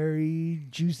 And hairy,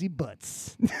 juicy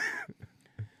butts.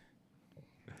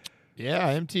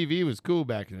 Yeah, MTV was cool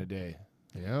back in the day.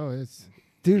 You know, it's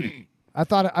Dude, I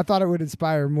thought it would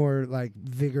inspire more like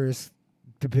vigorous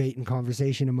debate and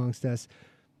conversation amongst us.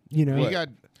 You know, we got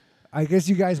I guess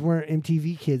you guys weren't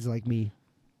MTV kids like me.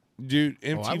 Dude, I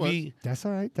MTV That's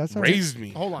all right. That's all right. raised me.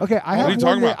 hold on. Okay, I What have are you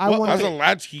talking one about? that I I want was a to.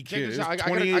 latchkey Check kid. this It out. was I got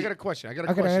 28. a question. I got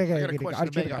I a question. got I got a a question.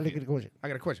 to bang question. off I you. got a question. I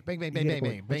got a question. Bang, bang, You bang, get a bang,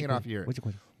 question. bang. What's Bang it your off here. What's your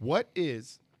question? What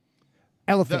is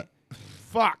Elephant. the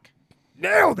fuck?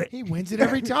 Nailed it. He wins it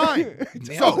every time.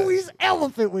 It's always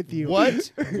elephant with you.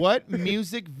 What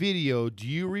music video do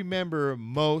you remember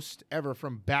most ever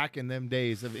from back in them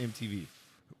days of MTV?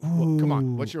 Come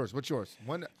on, what's yours? What's yours?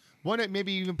 One that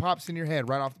maybe even pops in your head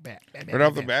right off the bat. Bam, bam, Right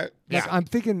off bam, the bam. bat? Yes, Yeah. I'm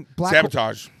thinking Black.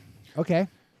 Sabotage Okay.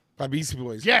 by Beastie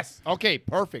Boys. Yes. Okay.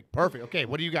 Perfect. Okay.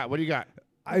 What do you got?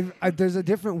 There's a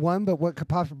different one, but what could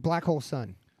pop? Black Hole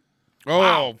Sun. Oh,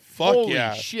 Wow. fuck Holy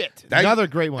yeah. shit. That- Another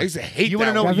great one. I used to hate you wanna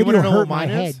that know? one. That You want to video know hurt what my mine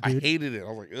head, is? I dude. hated it. I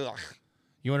was like, ugh.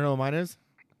 You want to know what mine is?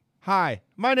 Hi,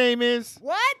 my name is.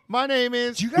 What? My name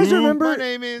is. Do you guys remember? My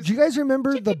name is. Do you guys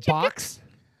remember the box?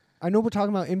 I know we're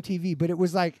talking about MTV, but it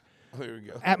was like Oh, there we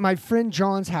go. at my friend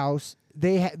John's house.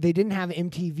 They didn't have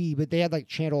MTV, but they had like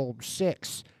Channel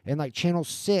 6, and like Channel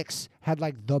 6 had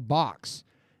like the box,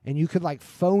 and you could like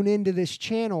phone into this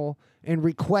channel and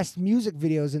request music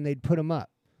videos, and they'd put them up.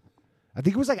 I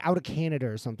think it was like out of Canada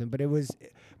or something, but it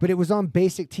was on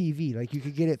basic TV. Like you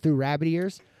could get it through rabbit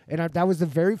ears, and that was the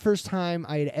very first time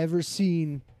I had ever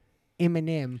seen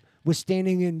Eminem was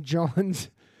standing in John's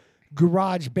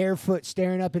garage barefoot,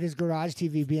 staring up at his garage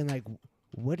TV, being like,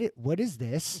 "What is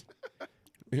this?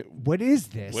 what is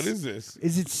this? What is this?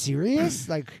 Is it serious?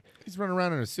 Like, He's running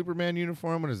around in a Superman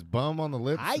uniform with his bum on the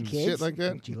lips hi and kids, shit like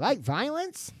that. do you like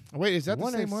violence? Wait, is that the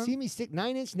Want same to one? see me stick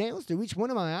 9-inch nails through each one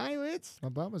of my eyelids? My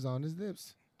bum is on his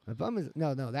lips. My bum is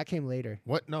no, that came later.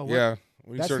 What? No. What? Yeah.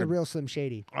 We That's started- the real Slim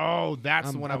Shady. Oh, that's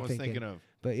the I'm- one I'm I was thinking. thinking of.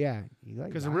 But yeah, you like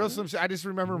Because the real violence? Slim Shady, I just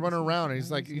remember him running around and he's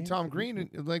like Tom Green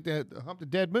and like that hump the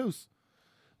dead moose.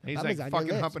 And he's Bum like is on your fucking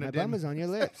lips. humping My a bum dead. is on your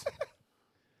lips.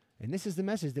 And this is the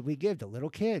message that we give to little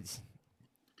kids.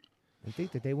 They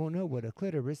think that they won't know what a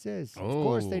clitoris is. Of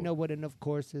course they Oh. know what an of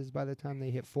course is by the time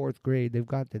they hit 4th grade. They've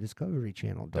got the Discovery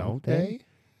Channel, Don't they?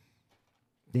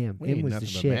 Damn, We it ain't was the nothing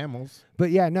but shit. mammals.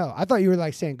 But yeah, no, I thought you were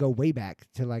like saying go way back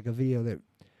to like a video that.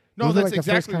 No, Those are, that's like, the first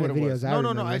exactly kind what of it videos was. I No.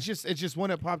 remember. It's just one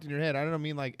that popped in your head. I don't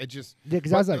mean like it just. Yeah,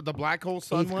 because I was but like the Black Hole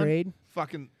Sun 8th one. grade.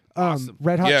 Fucking awesome.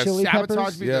 Red Hot Yes. Chili Sabotage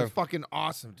Peppers. video Yeah. is fucking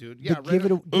awesome, dude. The Yeah, Give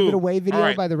It Ooh, Away video all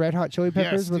right. by the Red Hot Chili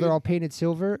Peppers, Yes, where they're dude. all painted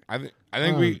silver. I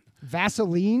think we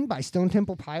Vaseline by Stone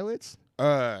Temple Pilots.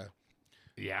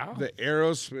 Yeah. the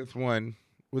Aerosmith one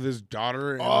with his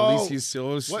daughter and Oh, Alicia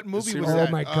Silva. what movie was Oh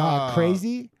that? my God,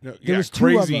 Crazy! No, There yeah, was 2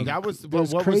 of Crazy. them. That was There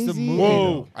was what was the Crazy movie? and-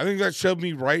 Whoa! I think that shoved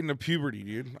me right into puberty,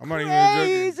 dude. I'm not even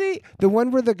joking. Crazy. The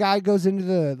one where the guy goes into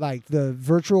the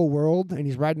virtual world and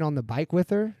he's riding on the bike with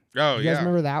her. Oh You yeah, guys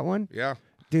remember that one? yeah.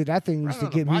 Dude, that thing used Right to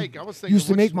on the get me. bike. I was thinking, Used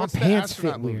to which- make my what's the pants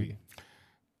astronaut fit movie? weird.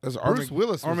 That's Bruce Willis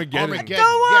was Armageddon. Armageddon.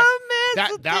 Go Yes.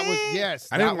 Armageddon. That was yes.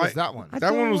 I that didn't was like that one. I That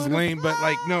don't one was wanna lame, but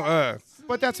like no.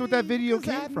 But that's what that video 'Cause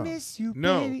I came from. miss you,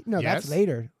 No. baby. No, Yes. that's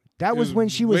later. That It was was when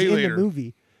she was way in later. the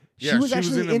movie. Yeah, she was she was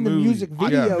actually in a in the movie. music Yeah.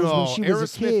 videos No, when she was a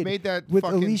Aerosmith kid made that with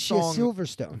fucking Alicia song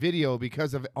Silverstone. video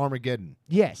because of Armageddon.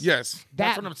 Yes. Yes.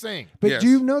 That's That- what I'm saying. But Yes. do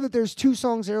you know that there's 2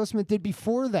 songs Aerosmith did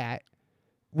before that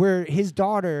where his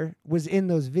daughter was in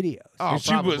those videos? Oh, And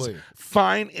she was probably.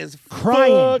 fine as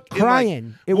Crying. fuck. and, like,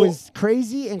 Crying. It well, was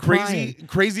crazy and crazy. crying.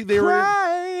 Crazy. They were.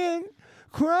 Crying.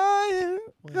 Crying.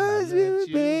 Cause you,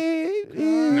 baby.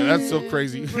 No, that's so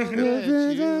crazy.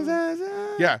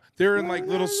 Yeah, they're in like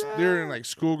they're in like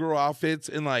schoolgirl outfits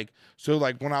and like so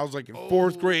like when I was like in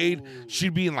 4th grade,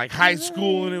 she'd be in like high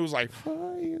school and it was like,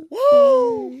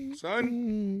 woo,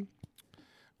 son.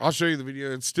 I'll show you the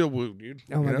video. It's still woo, dude.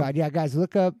 Oh my You know? God. Yeah, guys,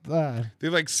 look up. They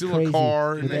like steal Crazy. a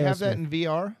car Do and With they they have that in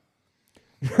VR?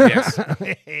 yes.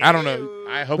 I don't know.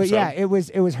 I hope But so. yeah, it was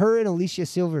her and Alicia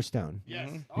Silverstone. Yes.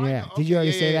 Yeah. Did you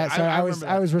already say that? Sorry,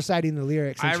 I was reciting the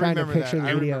lyrics and I trying to remember picture that. the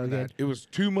I video remember again. that. It was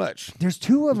too much. There's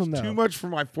 2 of them though. Too much for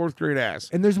my 4th grade ass.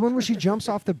 And there's one where she jumps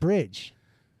off the bridge.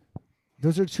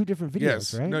 Those are 2 different videos,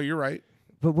 Yes. right? No, you're right.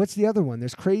 But what's the other one?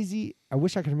 There's Crazy. I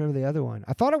wish I could remember the other one.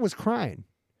 I thought it was Crying.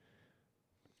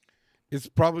 It's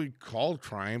probably called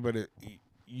crying, but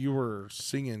you were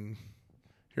singing.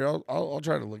 Here, I'll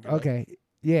try to look it up. Okay.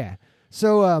 Yeah.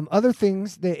 So other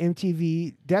things that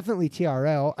MTV, definitely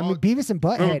TRL. I mean, Beavis and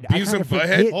Butthead. I Beavis kind and of Butthead?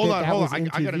 forget Hold that on, that hold was on. I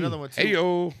got MTV. another one too. Hey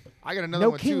yo. I got another No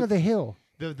one King too. of the Hill.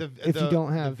 If you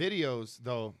don't have- the videos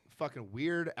though, fucking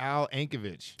Weird Al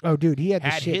Yankovic Oh, dude, he had the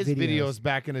had shit his videos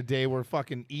back in the day where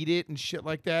fucking Eat It and shit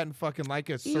like that and fucking like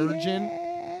a surgeon.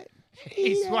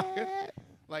 He's fucking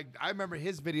like I remember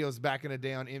his videos back in the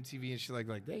day on MTV and shit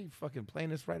like they fucking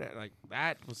playing this right at like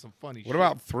that was some funny shit. What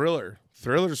about Thriller?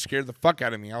 Thriller scared the fuck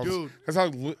out of me. Dude.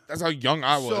 That's how young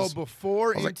I was. So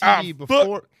before I was MTV, like, fuck.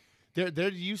 before there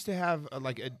used to have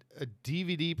like a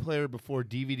DVD player before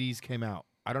DVDs came out.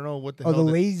 I don't know what the Oh, hell the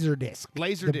that- laser disc.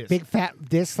 Laser the disc. big fat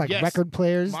discs like Yes. record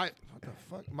players. My what the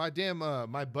fuck? My damn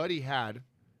my buddy had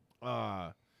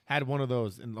one of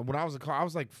those, and when I was I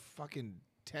was like fucking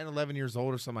 10, 11 years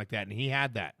old or something like that, and he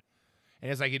had that,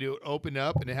 and it's like it would open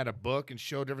up and it had a book and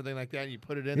showed everything like that, and you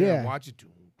put it in there and Yeah. watch it,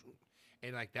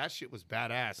 and like that shit was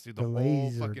badass, dude. The The whole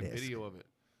laser fucking disc. video of it.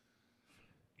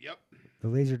 Yep. The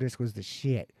laser disc was the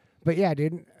shit. But yeah,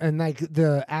 dude, and like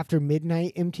the after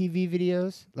midnight MTV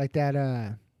videos, like that.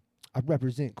 I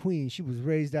represent Queen. She was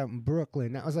raised out in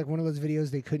Brooklyn. That was like one of those videos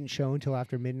they couldn't show until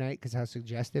after midnight because how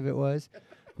suggestive it was.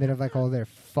 They'd have like all their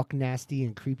fuck nasty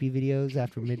and creepy videos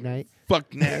after midnight.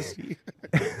 Fuck nasty.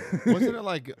 Wasn't it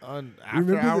like on after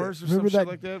Remember hours or remember some that shit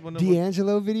like that? When it was-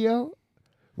 D'Angelo video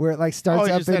where it like oh, starts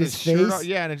he up just in had his shirt face. on-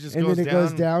 yeah, and it just and goes then it down.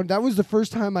 goes down. That was the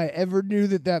first time I ever knew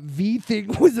that V thing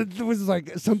was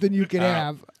like something you could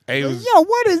have. Hey, it Like, was yo,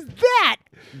 what is that?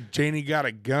 Janie got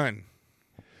a gun.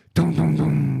 Dum, dum,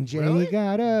 dum. Janie Really?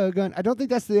 got a gun. I don't think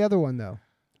that's the other one though.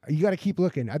 You got to keep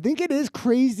looking. I think it is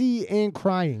Crazy and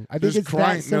Crying. I think There's it's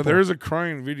crying. that simple. No, there is a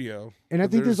crying video. and I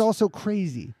but think there's also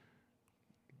Crazy.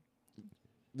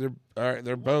 They're all right.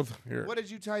 They're both here. What did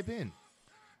you type in?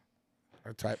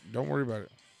 I type. Don't worry about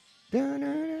it.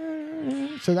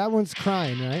 So that one's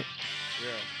Crying, right?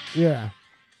 Yeah. Yeah.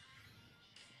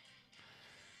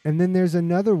 And then there's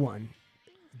another one.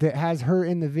 that has her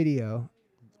in the video.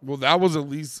 Well, that was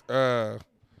Elise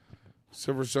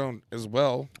Silverstone as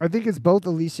well. I think it's both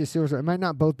Alicia Silverstone. It might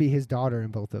not both be his daughter in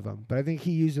both of them, but I think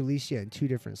he used Alicia in 2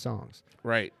 different songs.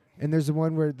 Right. And there's the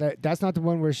one where that's not the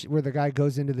one where the guy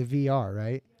goes into the VR,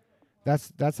 right?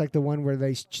 That's like the one where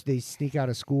they sneak out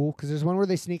of school, because there's one where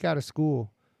they sneak out of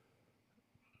school.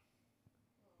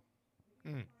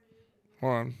 Hold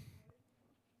on.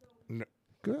 No,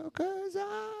 Girl, 'cause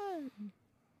I'm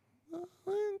going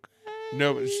crazy.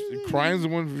 no but Crying's the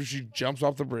one where she jumps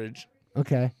off the bridge.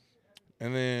 Okay.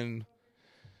 And then,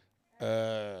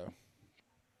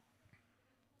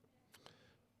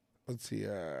 let's see,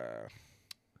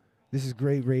 This is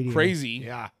great radio. Crazy.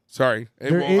 Yeah. Sorry.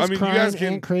 There Well, is I mean, you Crying guys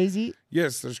can. and Crazy.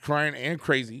 Yes, there's Crying and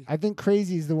Crazy. I think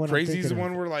Crazy is the one. Crazy I'm is the thinking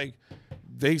one of. where like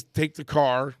they take the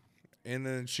car, and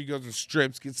then she goes and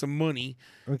strips, gets some money,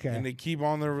 Okay. and they keep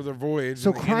on their voyage.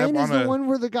 So and they end Crying up is on the one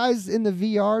where the guy's in the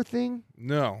VR thing.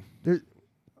 No.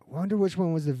 Wonder which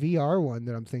one was the VR one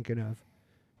that I'm thinking of,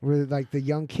 where like the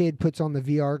young kid puts on the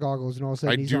VR goggles and all of a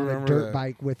sudden I he's do on a remember dirt that.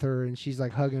 bike with her and she's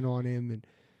like hugging on him and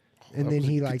That then was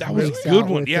he a- like that was makes a good out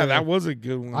one. with Yeah, her. that was a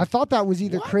good one. I thought that was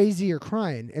either Crazy or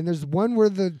Crying, and there's one where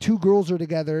the 2 girls are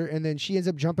together and then she ends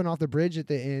up jumping off the bridge at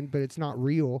the end, but it's not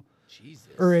real. Jesus.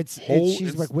 Or it's she's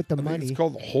It's- like with the I think money. It's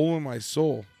called Hole in My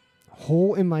Soul.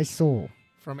 Hole in My Soul.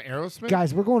 From Aerosmith?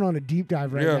 Guys, we're going on a deep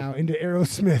dive right Yeah. now into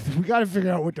Aerosmith. We got to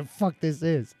figure out what the fuck this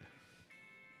is.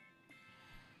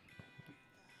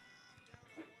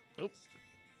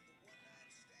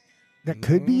 That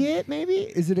could be it, maybe?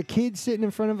 Is it a kid sitting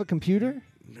in front of a computer?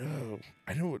 No,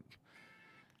 I know it.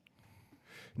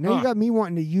 Now you got me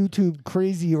wanting to YouTube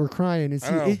Crazy or Crying and see.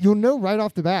 I know. You'll know right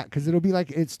off the bat because it'll be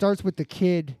like it starts with the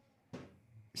kid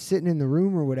sitting in the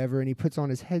room or whatever, and he puts on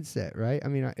his headset, right? I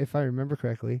mean, if I remember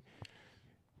correctly.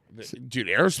 Dude,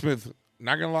 Aerosmith,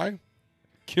 not gonna lie,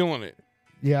 killing it.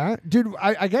 Yeah, dude.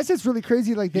 I guess it's really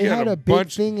crazy. Like they He had had a a big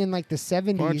bunch- thing in like the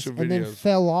 70s bunch of and then videos.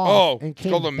 fell off. Oh, and it's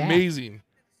came called back. Amazing.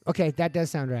 Okay, that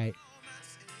does sound right.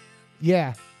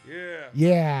 Yeah, Yeah.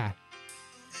 yeah.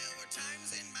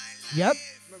 Yep.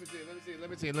 Let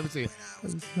me see.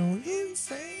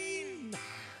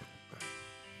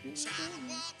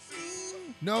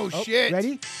 No Oh, shit.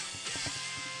 Ready?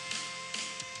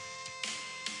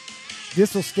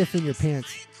 This will stiffen your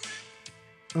pants.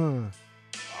 Oh,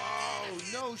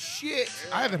 no shit.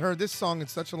 I haven't heard this song in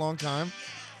such a long time.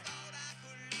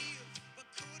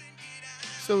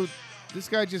 So this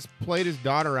guy just played his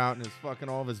daughter out in his fucking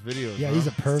all of his videos. Yeah, huh? he's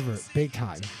a pervert, big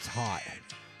time. It's hot.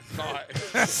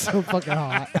 So fucking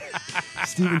hot.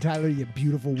 Steven Tyler, you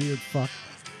beautiful weird fuck.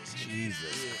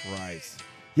 Jesus Christ.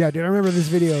 Yeah, dude, I remember this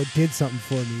video did something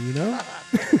for me, you know?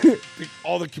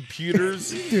 All the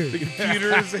computers, Dude. the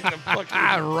computers, and the fucking.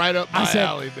 Right up my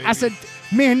alley, baby. I said,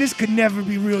 man, this could never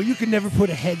be real. You could never put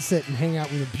a headset and hang out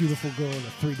with a beautiful girl in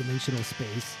a 3-dimensional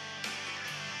space.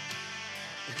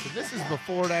 So this is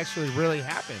before it actually really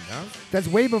happened, huh? That's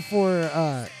way before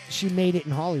she made it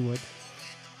in Hollywood.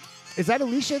 Is that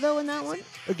Alicia, though, in that one?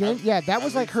 Again? Yeah, that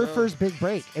was like her first big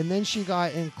break. And then she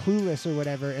got in Clueless or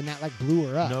whatever, and that like blew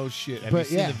her up. No shit. Have But,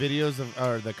 you seen yeah. the videos of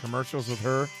or the commercials with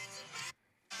her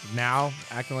now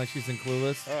acting like she's in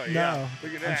Clueless? Oh No, yeah,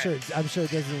 look at that. I'm sure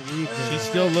it doesn't read. She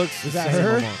still looks Is the that same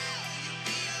her? almost.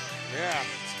 Yeah,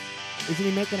 Isn't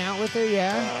he making out with her?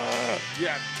 Yeah.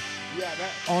 yeah, yeah.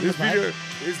 That On this the bike? video,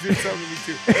 this did something to me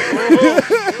too.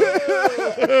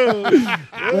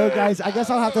 Well, guys, I guess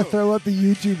I'll have to throw up the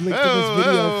YouTube link to this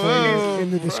video for you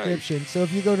in the right. description. So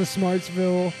if you go to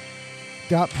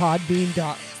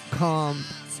smartsville.podbean.com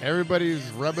Everybody's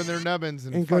rubbing their nubbins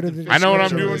and go to fucking the I know what I'm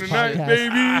description doing of this tonight, podcast,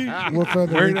 baby. we'll throw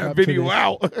the Wearing link that up to video this.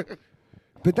 out.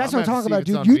 But that's I'm what I'm gonna talking about,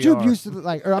 see if dude. it's on YouTube VR. used to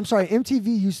like, or I'm sorry,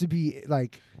 MTV used to be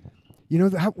like, you know,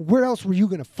 where else were you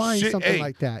gonna find Shit, something hey.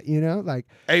 like that? You know, like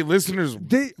Hey, listeners,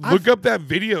 I've- look up that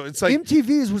video. It's like MTV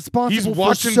is responsible for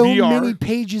watching so VR. many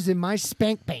pages in my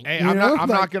spank bank. Hey, you I'm know? not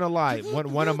Like, gonna lie.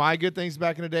 One of my good things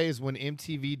back in the day is when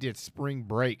MTV did Spring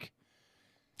Break.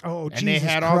 Oh, And they Jesus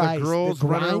had all the Christ, girls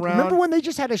running Grind. around. Remember when they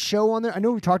just had a show on there? I know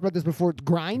we talked about this before.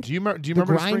 Grind. Do you remember the Spring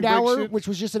grind Break hour, shit? which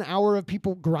was just an hour of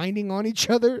people grinding on each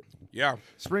other. yeah,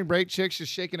 Spring Break chicks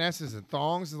just shaking asses and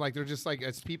thongs, and like they're just like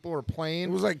as people are it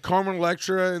playing. was like Carmen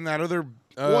Electra and that other.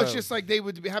 Well, it's just like they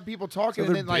would have people talking, and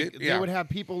other then like bit, they yeah. would have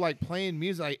people like playing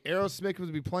music. Like Aerosmith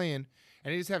would be playing,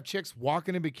 and they just have chicks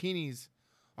walking in bikinis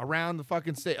around the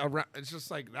fucking state. Around, it's just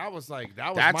like that was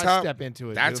That's my how- step into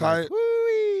it. that's dude. how Like, it-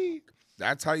 woo-wee.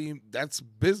 That's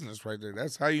business right there.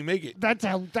 That's how you make it. That's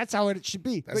how it should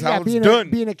be. That's But yeah, how it's being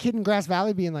done. being a kid in Grass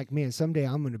Valley, being like, man, someday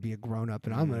I'm gonna be a grown up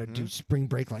and I'm gonna Mm-hmm. do spring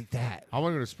break like that. I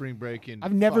want to go to spring break in.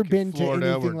 I've never fucking been to Florida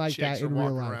anything where like chicks that are in real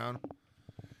walking life. around.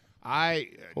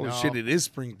 Holy shit! It is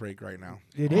spring break right now.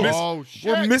 It is. Oh shit!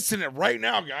 We're missing it right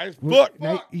now, guys. Now,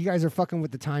 Fuck. you guys are fucking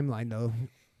with the timeline though.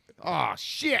 Oh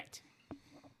shit!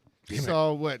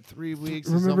 So what? 3 weeks? It's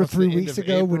Remember almost 3 the end weeks of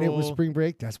ago when it was April. spring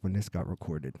break? That's when this got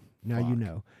recorded. Now you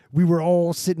know. We were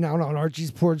all sitting out on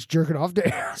Archie's porch jerking off to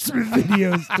Aerosmith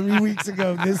videos 3 weeks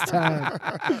ago this time.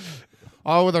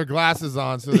 All with our glasses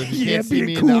on so that you can't see being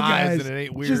me cool in the guys. eyes and it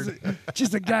ain't weird.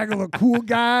 Just a gaggle of cool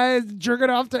guys jerking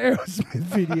off to Aerosmith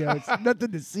videos.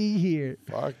 Nothing to see here.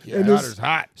 Fuck yeah. And there's Daughter's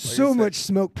hot. so much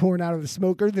smoke pouring out of the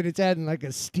smoker that it's adding like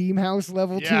a steam house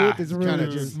level to it. It's really kind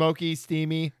of just smoky,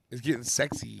 steamy. It's getting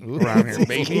sexy around here,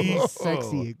 baby.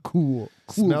 sexy and cool.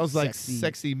 Smells like sexy.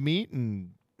 sexy meat and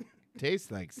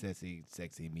tastes like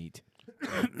sexy meat.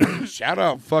 Shout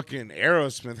out fucking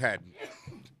Aerosmith had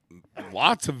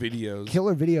lots of videos.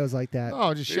 Killer videos like that.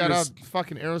 Oh, just It shout was- out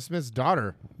fucking Aerosmith's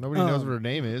daughter. Nobody knows what her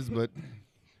name is, but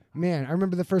Man, I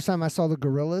remember the first time I saw the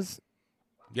Gorillas.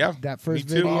 Yeah. That first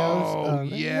Me too. videos. Oh,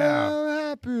 yeah. I'm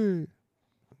happy.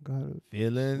 Got it.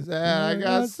 feeling sad. I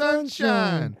got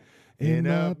sunshine in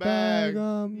a bag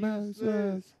of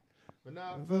messes. but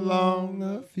not For long,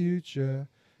 the future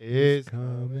It's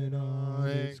coming on.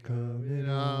 it's coming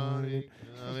on. It's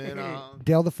coming on.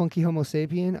 Dale the Funky Homo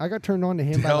Sapien. I got turned on to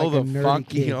him Tell by like a the nerdy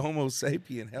funky kid. Homo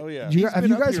sapien. Hell yeah. He's Have been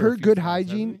you up guys here a heard few Good times,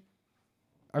 Hygiene? hasn't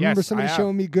I remember Yes, somebody I have.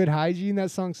 showing me Good Hygiene. That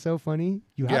song's so funny.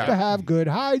 You have Yeah. to have good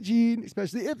hygiene,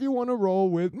 especially if you want to roll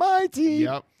with my team.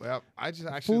 Yep. I just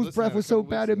actually Fool's listened breath to it was a so couple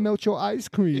bad weeks it melts your ice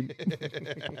cream.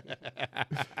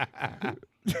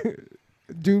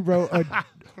 Dude wrote a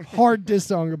hard diss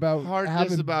song about Hard having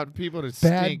diss about people to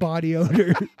bad stink. body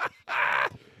odor.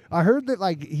 I heard that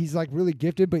like he's like really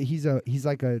gifted, but he's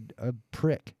like a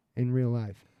prick in real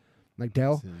life. Like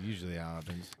Dell. So usually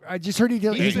happens. I just heard he's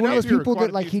been one of up those here people quite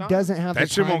that a like few he doesn't have That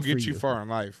the shit time won't for get you far in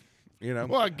life. You know?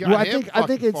 Well, it got Well, I him think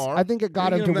fucking it's far. I think it got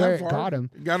Didn't him get to where that it far. got him.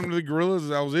 Got him to the Gorillas.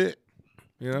 That was it.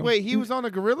 You know? Wait, he was on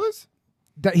the Gorillas?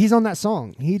 That he's on that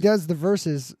song. He does the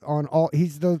verses on all.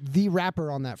 He's the rapper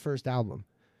on that first album.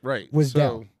 Right. was so,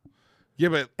 Dell. Yeah,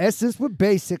 but Essence with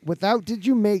basic. Without did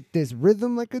you make this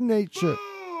rhythm like a nature?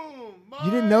 You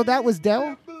didn't know that was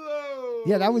Dell?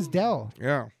 Yeah, that was Dell.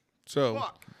 yeah. So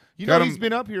Fuck. You Got know him- he's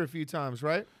been up here a few times,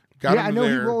 right? got Yeah, him I know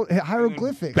there. he rolled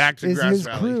hieroglyphics. back to is Grass his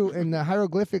Valley. crew, and the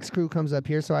hieroglyphics crew comes up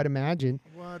here. So I'd imagine.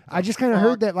 What I just kind of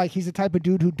heard that like he's the type of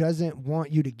dude who doesn't want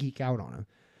you to geek out on him.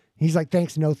 He's like,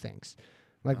 thanks, no thanks.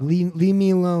 Like leave me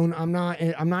alone. I'm not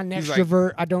an He's like-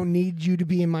 extrovert. I don't need you to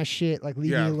be in my shit. Like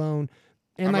leave Yeah. me alone.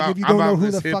 And I'm like out- if you I'm don't know out who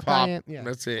this the fuck hip-hop. I am, yeah.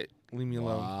 That's it. Leave me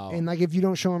alone. Wow. And like if you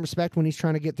don't show him respect when he's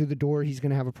trying to get through the door, he's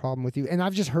gonna have a problem with you. And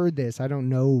I've just heard this. I don't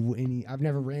know any. I've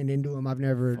never ran into him. I've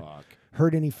never Fuck.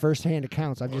 heard any firsthand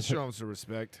accounts. I've I'll just. show him some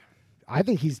respect. I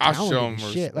think he's I'll show talented him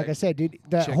as shit. Like I respect. said, dude,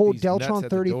 that Check whole these nuts Deltron at the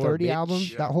door, 3030 bitch. album,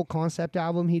 Yeah. that whole concept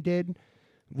album he did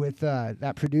with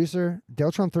that producer,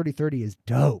 Deltron 3030 is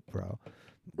dope, bro.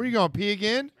 Where you going, pee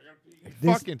again?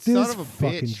 This- Fucking son this of a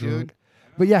fucking bitch, drunk. dude.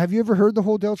 But yeah, have you ever heard the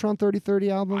whole Deltron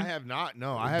 3030 album? I have not.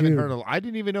 No, I haven't Dude. heard. I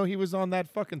didn't even know he was on that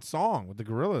fucking song with the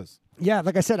Gorillas. Yeah,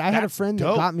 like I said, I had a That's friend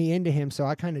dope. that got me into him, so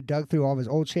I kind of dug through all of his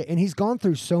old shit. And he's gone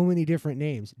through so many different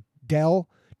names. Dell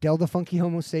the Funky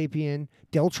Homo Sapien,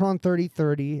 Deltron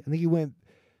 3030. I think he went,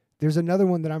 there's another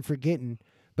one that I'm forgetting.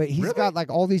 But he's Really? got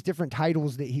like all these different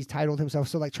titles that he's titled himself.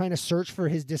 So like trying to search for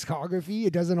his discography,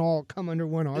 it doesn't all come under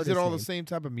one artist. Is it all name. the same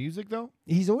type of music though?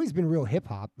 He's always been real hip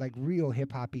hop, like real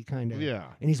hip hoppy kind of. Yeah.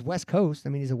 And he's West Coast. I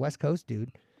mean, he's a West Coast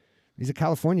dude. He's a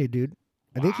California dude.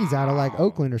 I think he's out of like Wow.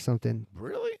 Oakland or something.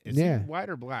 Really? Is Yeah. he white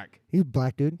or black? He's a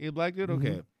black dude. He a black dude? Mhm.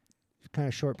 Okay. Kind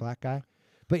of short black guy.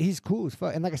 But he's cool as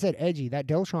fuck. And like I said, edgy. That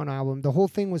Deltron album, the whole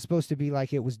thing was supposed to be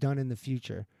like it was done in the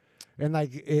future. And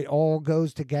like it all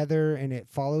goes together and it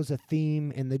follows a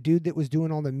theme. And the dude that was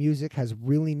doing all the music has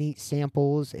really neat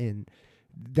samples. And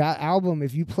that album,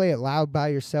 if you play it loud by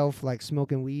yourself, like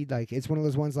smoking weed, like it's one of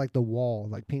those ones like The Wall,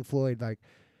 like Pink Floyd, like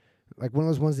one of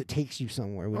those ones that takes you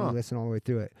somewhere when you listen all the way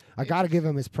through it. I got to give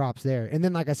him his props there. And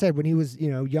then, like I said, when he was,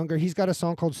 younger, he's got a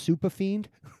song called Super Fiend.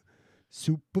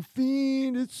 Super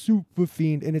Fiend, it's Super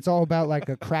Fiend. And it's all about like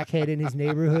a crackhead in his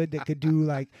neighborhood that could do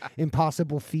like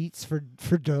impossible feats for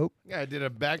dope. Yeah, I did a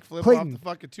backflip Clayton, off the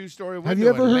fucking 2-story window. Have you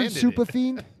ever and heard landed Super it.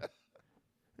 Fiend?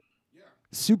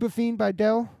 Super Fiend by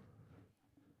Dell?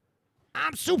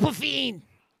 I'm Super Fiend.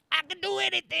 I can do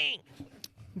anything.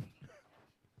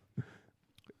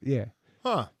 Yeah.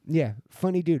 Huh. Yeah.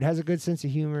 Funny dude. Has a good sense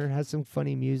of humor. Has some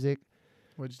funny music.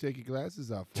 What'd you take your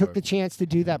glasses off for? Took the chance to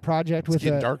do that project It's with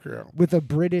getting a darker out. with a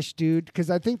British dude, because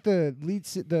I think the lead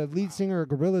singer of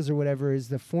Gorillaz or whatever is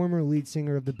the former lead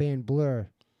singer of the band Blur.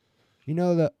 You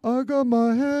know the I got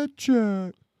my head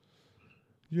checked.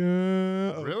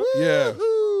 Yeah. Yeah.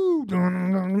 Woo-hoo.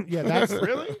 you. Yeah, that's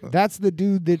Really? That's the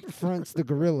dude that fronts the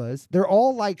Gorillas. They're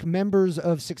all like members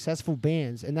of successful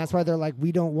bands, and that's why they're like,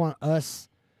 we don't want us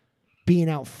being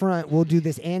out front. We'll do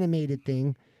this animated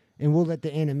thing, and we'll let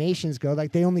the animations go.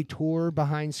 Like they only tour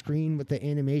behind screen with the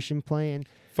animation playing,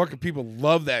 Fucking people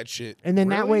love that shit. and then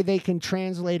that Really? way they can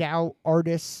translate out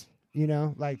artists. You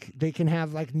know, like they can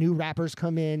have like new rappers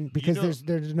come in because know-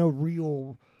 there's no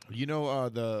real. You know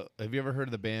have you ever heard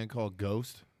of the band called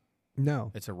Ghost?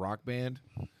 No. It's a rock band.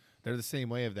 They're the same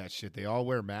way of that shit. They all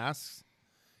wear masks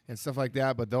and stuff like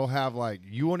that, but they'll have like,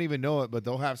 you won't even know it, but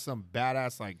they'll have some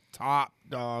badass like top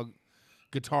dog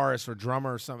guitarist or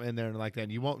drummer or something in there like that.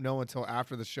 And you won't know until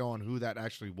after the show on who that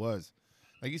actually was.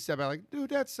 Like you step out like, dude,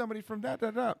 that's somebody from that.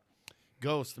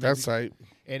 Ghost. That's right.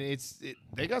 And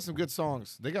they got some good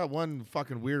songs. They got one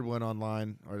fucking weird one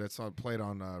online, or that's played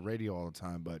on radio all the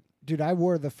time. But Dude, I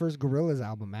wore the first Gorillaz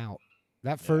album out.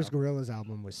 That first Gorillaz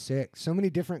album was sick. So many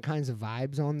different kinds of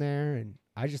vibes on there, and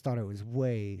I just thought it was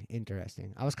way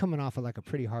interesting. I was coming off of like a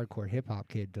pretty hardcore hip hop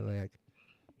kid to like,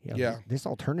 Yeah. this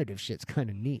alternative shit's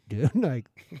kind of neat, dude. Like,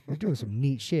 they're doing some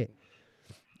neat shit.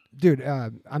 Dude,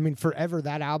 I mean, forever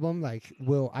that album, like,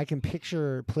 I can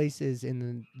picture places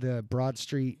in the Broad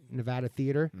Street, Nevada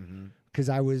theater, because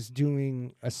I was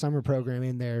doing a summer program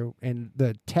in there, and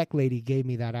the tech lady gave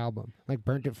me that album, like,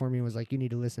 burnt it for me and was like, you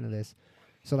need to listen to this.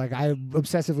 So, like, I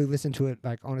obsessively listened to it,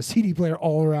 like, on a CD player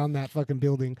all around that fucking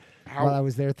building while I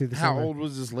was there through the How summer. old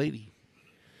was this lady?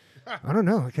 I don't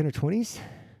know, like in her 20s?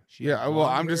 Yeah, well,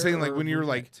 I'm just saying, like, when you're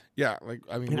like, yeah, like,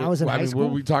 I mean, And I was in high what school?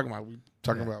 are we talking about? We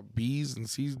talking about B's and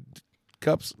C's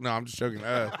cups? No, I'm just joking.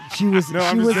 She was No, she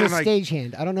I'm just was a saying, like,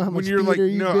 stagehand. I don't know how when much you're like, theater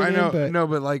you've no, been I know, in, but no,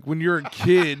 but like when you're a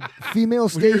kid, female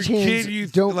when you're a stagehands kid, you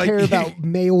don't like- care about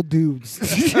male dudes.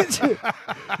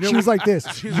 She was like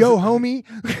this, yo, homie,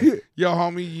 yo,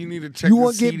 homie, you need to check. you the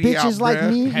want to get CD bitches out, like bruh.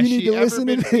 me? has You need she to ever listen to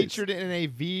been this. featured in a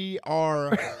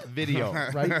VR video?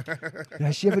 Right?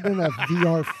 Has she ever done a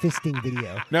VR fisting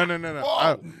video?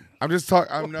 No. I'm just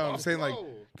talking. I'm saying like,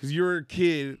 because you're a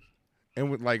kid, and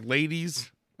with like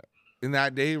ladies in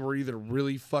that day were either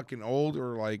really fucking old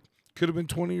or like could have been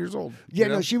 20 years old. Yeah, you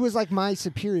know? no, she was like my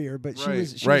superior, but she Right,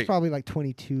 was right. probably like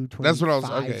 22, 25, That's what I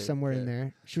was- okay, somewhere in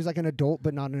there. She was like an adult,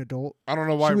 but not an adult. I don't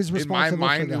know why. She was In my responsible for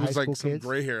mind, the it high was like school some kids.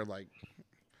 gray hair. Like,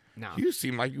 No. you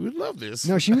seem like you would love this.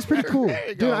 No, she was pretty cool. you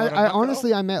Dude, go, I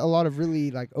honestly, I met a lot of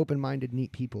really like open-minded,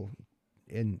 neat people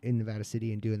in Nevada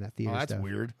City and doing that theater Oh, that's stuff.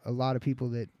 weird. A lot of people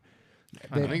that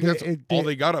I think that's all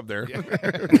they got up there.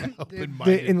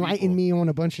 that enlightened me on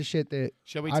a bunch of shit that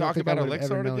Shall we I don't talk think I about would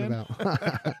have ever Elixir known again?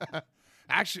 about.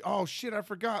 Actually, oh shit, I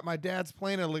forgot. My dad's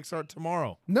playing at Elixir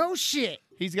tomorrow. No shit.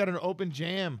 He's got an open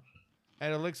jam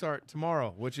at Elixir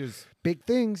tomorrow, which is Big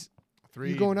things.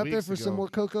 3 You going up there weeks for some ago. more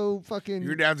cocoa fucking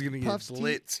Your dad's gonna get Puffs tea?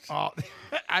 blitzed. Oh,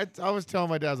 I was telling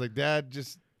my dad, I was like, Dad,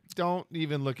 just don't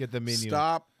even look at the menu.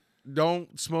 Stop.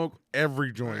 Don't smoke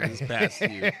every joint that's passed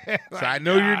to you. So I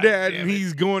know your dad, and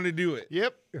he's going to do it.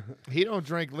 Yep. He don't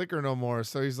drink liquor no more,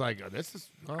 so he's like, oh, this is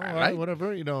all right, right.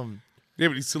 whatever, you know. Yeah,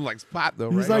 but he still likes pot,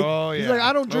 though, He's right? like, Oh, he's yeah. like,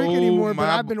 I don't drink Oh, anymore, but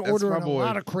my- I've been that's my ordering a boy.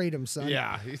 lot of kratom, son.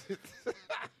 Yeah.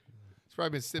 He's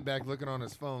probably been sitting back looking on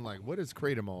his phone like, what is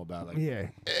Kratom all about? Like, Yeah.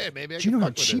 maybe I Do you can know how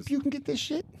fuck with cheap this. you can get this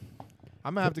shit?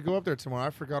 I'm going to have to go up there tomorrow. I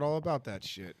forgot all about that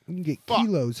shit. You can get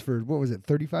kilos for what was it,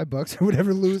 $35 or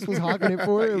whatever Lewis was hawking it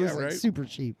for. It Yeah, was like right. super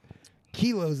cheap.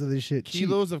 Kilos of this shit. cheap.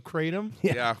 Kilos of Kratom?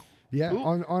 Yeah. Yeah,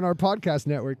 on our podcast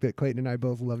network that Clayton and I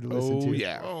both love to listen Oh, to.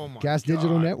 yeah. Oh, my Gas God.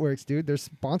 Digital Networks, dude. They're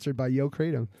sponsored by Yo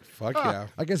Kratom. Fuck yeah.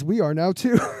 I guess we are now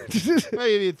too.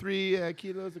 Maybe 3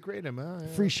 kilos of Kratom. Huh? Yeah,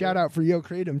 Free okay. shout out for Yo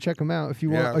Kratom. Check them out if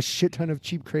you Yeah. want a shit ton of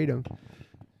cheap Kratom.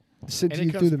 Sent And to you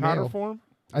it through comes the powder mail. form?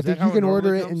 I Is that think how you can order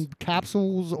normally it comes? in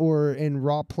capsules or in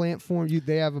raw plant form.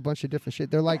 They have a bunch of different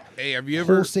shit. They're like Hey, have you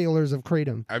ever wholesalers of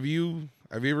Kratom. have you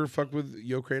ever fucked with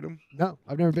Yo Kratom? No,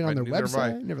 I've never been on their Neither have I.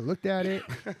 website. Never looked at it.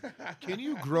 Can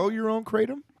you grow your own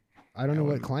Kratom? I don't know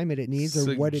what climate it needs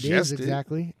or what it is suggest it.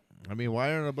 exactly. I mean,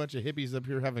 why aren't a bunch of hippies up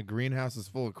here having greenhouses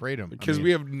full of Kratom? Because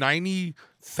we have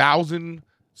 90,000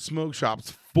 smoke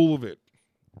shops full of it.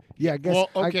 Yeah, I guess. Well,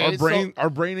 okay. Our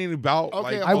brain ain't about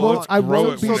like, I oh, won't- let's I grow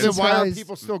won't it be when So then it's, why are surprised-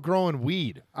 people still growing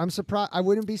weed? I'm surprised. I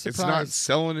wouldn't be it's not surprised.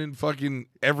 selling in fucking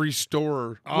every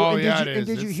store. Well, and did you- it and is.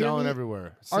 did you It's hear selling me?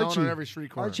 everywhere. Selling Archie, on every street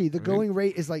corner. Archie, the going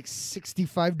rate is like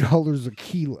 $65 a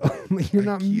kilo. Like, you're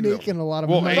not kilo. making a lot of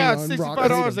Well, money hey, about on rock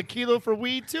 $65 a Kratom. kilo for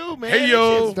weed too, man. Hey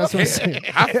yo, That's what I'm saying.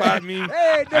 high five me.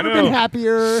 Hey, I never know. been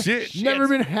happier. Shit. Never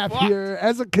been happier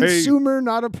as a consumer,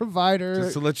 not a provider.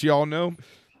 Just to let you all know,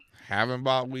 haven't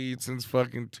bought weed since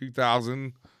fucking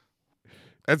 2000.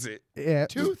 That's it. Yeah,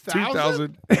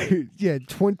 2000? 2000. yeah,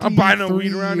 20. I'm buying no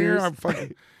weed around here. I'm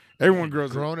fucking. Everyone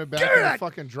grows Growing it back in a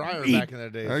fucking dryer back in the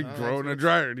day. I grow in a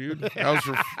dryer, dude.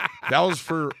 That was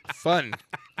for fun.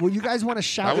 Well, you guys want to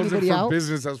shout That wasn't anybody for out?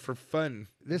 business. That was for fun.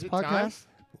 This Is it time? podcast?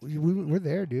 We're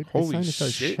there, dude. Holy it's time to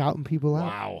start shit. shouting people out.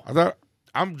 Wow. I thought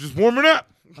I'm just warming up.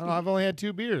 Oh, I've only had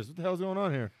 2 beers. What the hell's going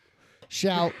on here?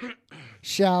 Shout.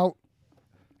 Shout.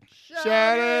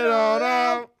 Shout it on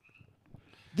out.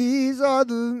 These are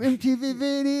the MTV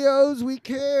videos we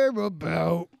care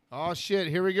about. Oh, shit.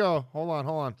 Here we go. Hold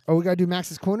on. Oh, we got to do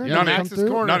Max's Corner? Yeah, Not Did it come Max's through?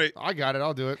 Corner. Not it. I got it.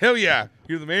 I'll do it. Hell yeah,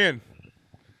 you're the man.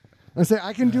 I say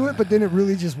I can do it, but then it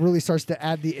really starts to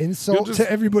add the insult just- to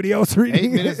everybody else reading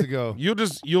 8 minutes it. ago.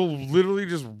 You'll literally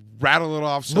just rattle it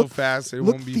off so Look- fast it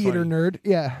Look, won't be theater funny. nerd.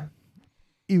 Yeah.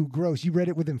 Ew, gross. You read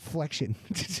it with inflection.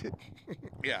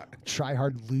 Yeah, Try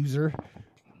hard loser.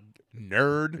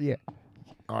 nerd. Yeah.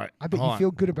 All right. I bet hold you on.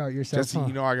 feel good about yourself. Jesse, huh?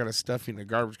 you know I got a stuffing in the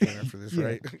garbage can after this, Yeah.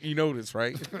 right? You know this,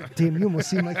 right? Damn, you almost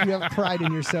seem like you have pride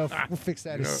in yourself. We'll fix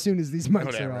that You know- as soon as these You know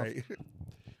mics that, are off. right?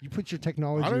 You put your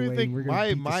technology I don't away even think and we're gonna beat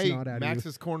the my snot out of you.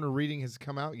 Max's Corner reading has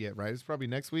come out yet, right? It's probably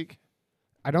next week.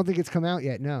 I don't think it's come out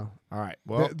yet, no. All right.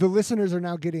 Well, The listeners are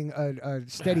now getting a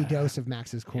steady dose of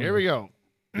Max's Corner. here we go.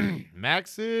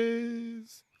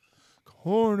 Max's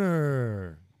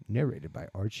Corner. Narrated by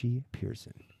Archie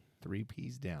Pearson. 3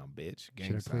 P's down, bitch. Should Gang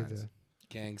I play signs. the...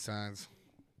 Gang signs.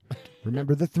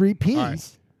 Remember the 3 P's. right.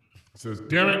 It says,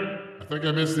 damn it, I think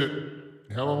I missed it.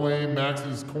 Hella lame,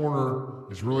 Max's Corner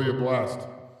is really a blast.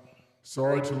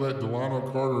 Sorry to let Delano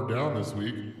Carter down this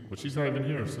week, but she's not even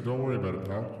here, so don't worry about it,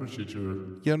 pal. Appreciate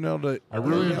you. You nailed it. I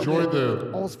really enjoyed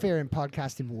the All's fair in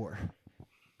podcasting war.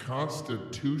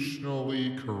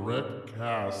 constitutionally correct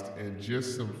cast and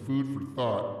just some food for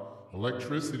thought.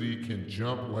 Electricity can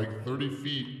jump like 30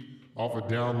 feet off a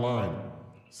down line.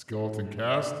 Skeleton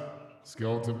cast,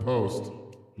 skeleton post.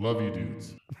 Love you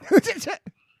dudes.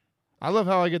 I love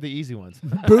how I get the easy ones.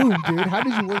 Boom, dude. How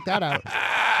did you work that out?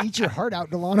 Eat your heart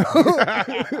out, Delano.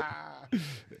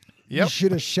 You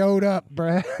should have showed up,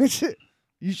 bruh.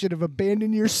 You should have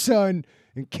abandoned your son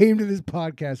and came to this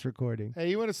podcast recording. Hey,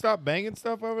 you want to stop banging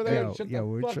stuff over there? Yo, Shut yo, the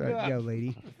we're fuck trying. up. Yo,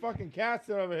 lady. Fucking cats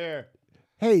are over here.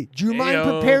 Hey, do you mind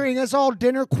Heyo. preparing us all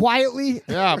dinner quietly?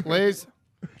 Yeah, please.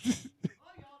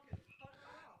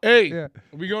 Hey, Yeah.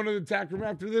 are we going to the tack room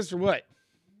after this or what?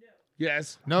 No.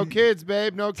 Yes. No kids,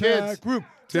 babe. No kids. Tack room.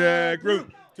 Tack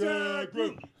room. Tack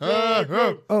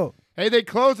room. Oh, Hey, they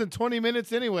close in 20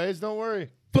 minutes anyways. Don't worry.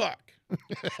 Fuck.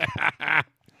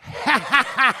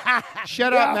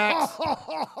 Shut up, Max.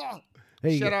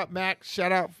 there you Shut go. up, Max.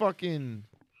 Shout out fucking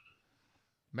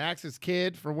Max's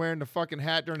kid for wearing the fucking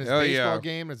hat during his Hell baseball yeah.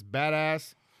 game. It's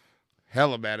badass.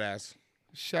 Hella badass.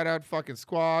 Shout out fucking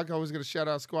Squog. Always gonna shout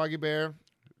out Squoggy Bear.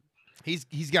 He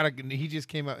just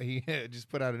came out. He just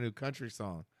put out a new country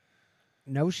song.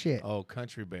 No shit. Oh,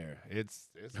 Country Bear. It's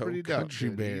Oh, pretty dope. Country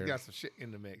dude. Bear. He's got some shit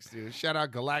in the mix, dude. Shout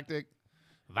out Galactic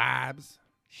Vibes.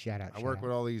 Shout out. I work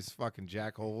with all these fucking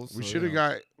jackholes. We so, should you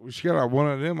have know. got one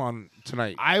of them on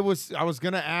tonight. I was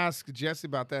gonna ask Jesse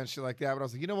about that and shit like that, but I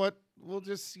was like, you know what? We'll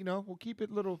just we'll keep it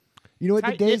little. You know what?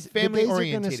 The tight-knit, days are gonna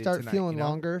family-orientated start tonight, feeling you know?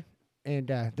 longer, and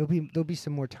there'll be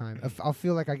some more time. I'll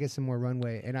feel like I get some more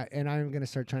runway, and I'm gonna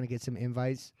start trying to get some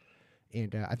invites.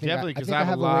 And I think Definitely, because because I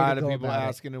have a way to lot of go people about it.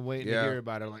 asking and waiting to Yeah. hear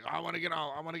about it. Like, I want to get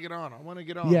on. I want to get on. I want to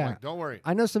get on. Yeah. I'm like, don't worry.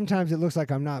 I know sometimes it looks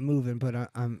like I'm not moving, but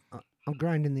I'm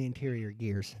grinding the interior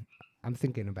gears. I'm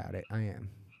thinking about it. I am.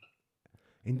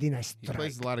 And then I He strike.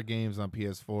 plays a lot of games on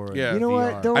PS4. and Yeah. You know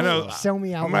VR. what? Don't I know. sell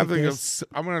me out I'm gonna like have to this.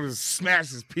 I'm gonna have to smash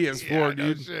his PS4, Yeah,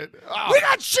 no dude. shit. We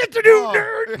got shit to do,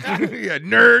 nerd. Yeah,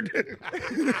 nerd.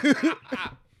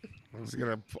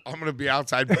 I'm gonna be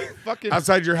outside Fucking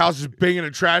outside your house just banging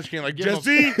a trash can like Give him-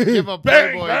 Jesse. give a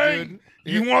bang, Playboy, bang. dude.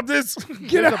 You want this?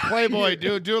 Get a Playboy,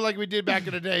 dude. Do it like we did back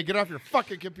in the day. Get off your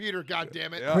fucking computer,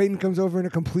 goddammit. Yeah. Clayton comes over in a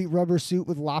complete rubber suit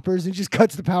with loppers and just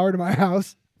cuts the power to my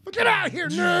house. Get out of here,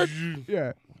 nerd.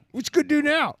 Yeah. What you could do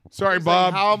now? Sorry, It's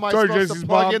like, Bob. how am I Sorry, supposed Jesse's to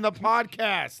plug Bob. in the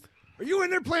podcast? Are you in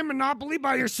there playing Monopoly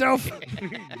by yourself?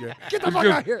 Yeah. Get the fuck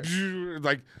out here.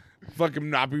 Like fucking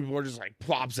not people are just like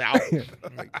plops out.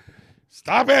 Like,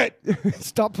 stop it.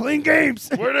 Stop playing games.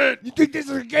 Quit it. You think this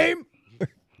is a game?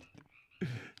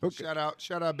 Shout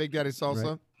out Big Daddy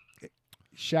Salsa.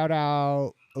 Shout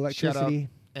out electricity.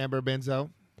 Amber Benzo,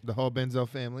 the whole Benzo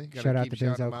family. Gotta Shout out keep the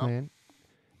shouting Benzo them out. clan.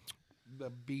 The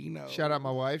Beano. Shout out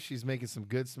my wife. She's making some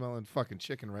good smelling fucking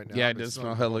chicken right now. Yeah, I've it been does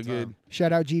smelling smell it the hella whole good. time.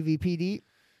 Shout out GVPD.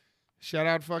 Shout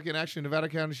out fucking actually Nevada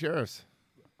County Sheriffs.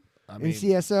 I mean,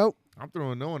 NCSO. I'm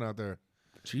throwing no one out there.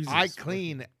 Jesus. I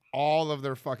clean all of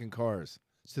their fucking cars,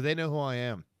 so they know who I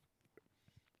am.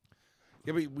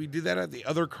 Yeah, but we did that at the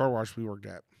other car wash we worked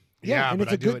at. Yeah, and but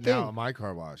it's I a do good it now thing. at my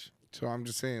car wash. So I'm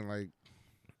just saying, like,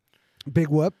 Big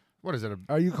whoop. What is it?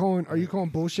 Are you calling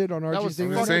bullshit on That Archie's was thing?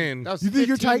 I'm right now? saying. That was You think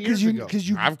you're 15 tight years ago. because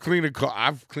you I've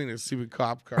cleaned a stupid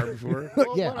cop car before.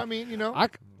 Well, yeah. what I mean, you know.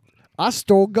 I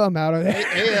stole gum out of there.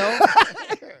 AL.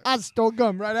 I stole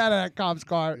gum right out of that cop's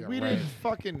car. We didn't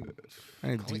fucking.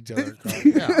 I ain't detail their car.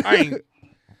 Yeah, I ain't.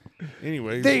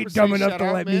 Anyways, They ain't dumb say enough shut to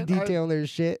up, let me man. detail their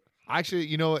shit. Actually,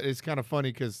 you know what? It's kind of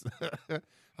funny because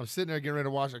I'm sitting there getting ready to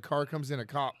wash. A car comes in, a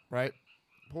cop, right?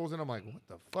 Pulls in. I'm like, what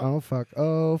the fuck? Oh fuck!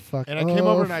 Oh fuck! And I came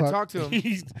over and I fuck. talked to him.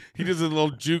 he does a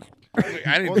little juke. Wait,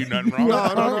 I didn't do nothing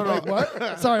wrong. No. Wait,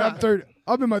 what? Sorry, I'm 30.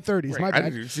 I'm in my 30s. Wait, My I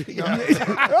bad. didn't do shit.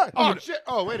 Oh shit!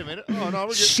 Oh wait a minute! Oh no, we're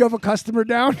good. Shove a customer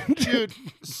down. Dude,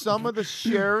 some of the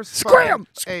sheriff's Scram!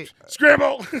 Hey,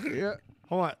 Scramble. Yeah.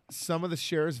 hold on. Some of the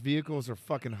sheriff's vehicles are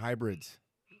fucking hybrids.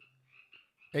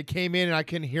 It came in and I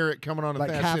couldn't hear it coming on the Like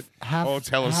thing. I half, said, half. Oh,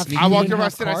 tell us. half I I walked human, over. I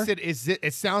half said, car? "Is it?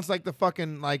 It sounds like the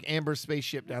fucking like Amber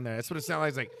spaceship down there. That's what it sounds like."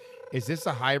 He's like, "Is this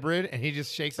a hybrid?" And he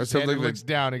just shakes his That sounds head like and the- looks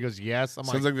down and goes, "Yes." I'm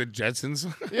Sounds like, like the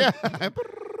Jetsons. "Yeah."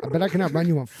 I bet I can outrun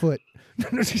you on foot. No,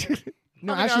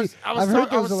 I mean, actually, I was I've heard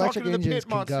I was those talking electric to the engines pit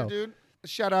can monster, go. dude.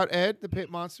 Shout out Ed, the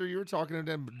pit monster. You were talking to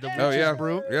them. The Oh witch's yeah,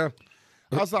 brew. yeah.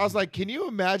 I was like, can you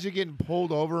imagine getting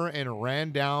pulled over and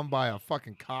ran down by a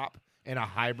fucking cop in a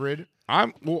hybrid?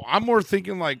 I'm more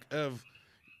thinking like of,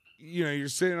 you're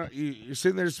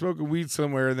sitting there smoking weed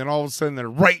somewhere, and then all of a sudden they're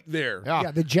right there.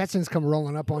 Yeah, the Jetsons come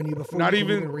rolling up on you before Not you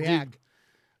can even react.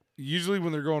 Usually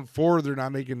when they're going forward, they're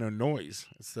not making no noise.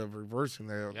 It's the reversing.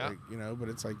 They're Yeah. like, but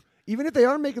it's like Even if they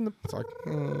are making the. it's like.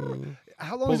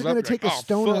 How long Pulls is it going up, to take you're a like, oh,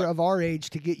 stoner fuck. of our age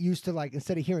to get used to, like,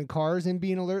 instead of hearing cars and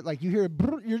being alert, like you hear a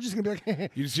brr, you're just going to be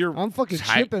like, You just hear I'm fucking ti-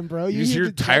 chipping, bro. You just hear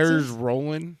hear the tires Jetsons?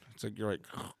 rolling. It's like you're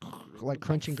Like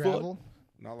crunching fuck. gravel.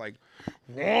 not like.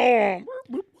 Whoop,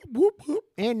 whoop, whoop, whoop.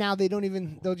 And now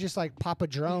they'll just like pop a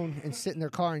drone and sit in their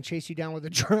car and chase you down with a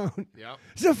drone. Yep.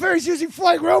 So Ferry's using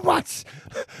flying robots.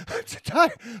 I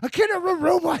cannot run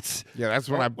robots. Yeah, that's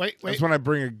when Oh, I wait. That's when I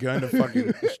bring a gun to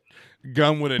fucking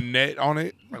gun with a net on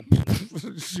it.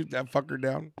 Shoot that fucker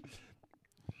down.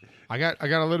 I got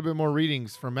a little bit more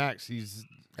readings from Max.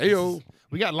 Heyo.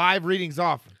 We got live readings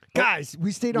off. Guys,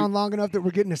 we stayed on long enough that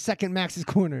we're getting a second Max's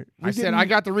Corner. I said I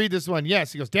got to read this one.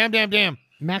 Yes. He goes, damn.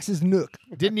 Max's Nook.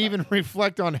 Didn't even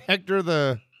reflect on Hector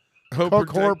the Ho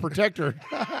Horror protect- Protector.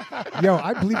 Yo,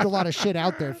 I bleeped a lot of shit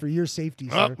out there for your safety,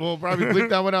 Oh, sir. we'll probably bleep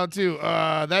that one out too.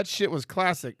 That shit was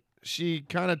classic. She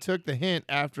kind of took the hint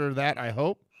after that, I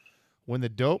hope. When the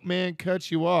dope man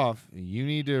cuts you off, you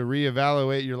need to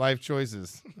reevaluate your life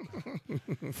choices.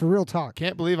 For real talk.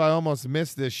 Can't believe I almost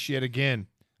missed this shit again.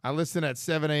 I listen at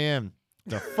 7 a.m.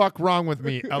 The fuck wrong with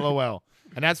me? LOL.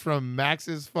 And that's from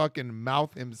Max's fucking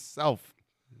mouth himself.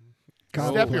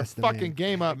 God Step your bless the fucking man.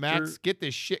 game up, Max. Hector. Get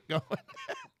this shit going.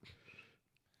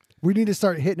 We need to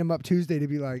start hitting him up Tuesday to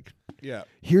be like, Yeah.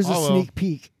 here's a I will. sneak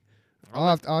peek. I'll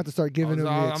have to start giving him the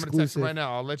I'm going to text him exclusive. right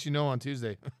now. I'll let you know on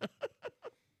Tuesday.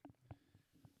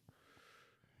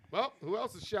 Well, who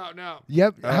else is shouting out?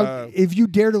 Yep. Uh, If you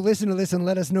dare to listen to this and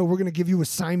let us know, we're going to give you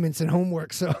assignments and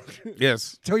homework. So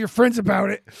Yes. tell your friends about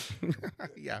it.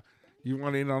 Yeah. You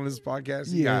want in on this podcast?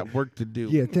 Yeah. You got work to do.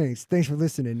 Yeah, thanks. Thanks for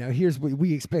listening. Now, here's what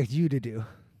we expect you to do.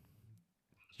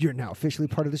 You're now officially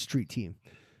part of the street team.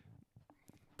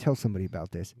 Tell somebody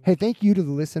about this. Hey, thank you to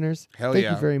the listeners. Hell thank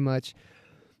yeah. you very much.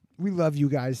 We love you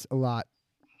guys a lot.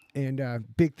 And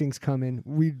big things coming.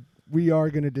 We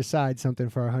are going to decide something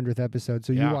for our 100th episode.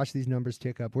 So Yeah. you watch these numbers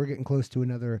tick up. We're getting close to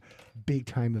another big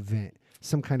time event.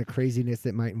 Some kind of craziness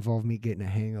that might involve me getting a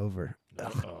hangover.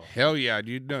 Hell yeah,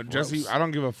 dude. No, Jesse, I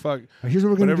don't give a fuck. Now, here's what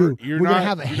we're going to Whatever. do. You're We're going not to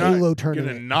have a you're not Halo gonna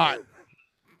tournament. not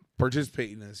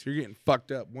participate in this. You're getting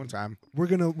fucked up one time. We're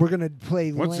gonna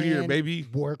play Once a year, LAN baby.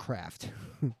 Warcraft.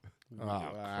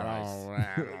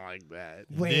 I don't like that.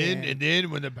 Then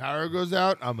when the power goes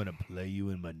out, I'm going to play you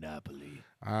in Monopoly.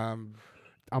 I'm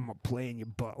gonna play in your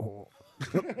butthole.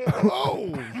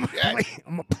 Oh, I'm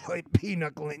gonna play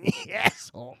pinochle in your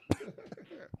asshole.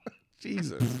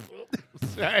 Jesus.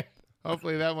 sorry.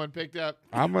 Hopefully that one picked up.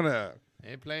 I'm gonna.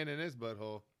 Ain't playing in this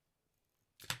butthole.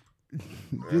 This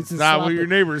That's is not what sloppy- your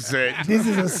neighbors said. This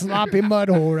is a sloppy mud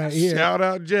hole right here. Shout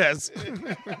out Jess.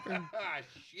 Ah,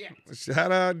 shit.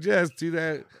 Shout out Jess to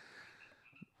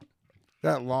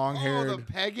that long Oh, haired. the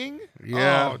pegging?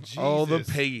 Yeah. Oh, the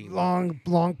Jesus. pegging.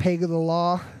 Long peg of the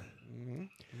law.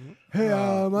 Hey,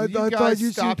 I Will you thought guys you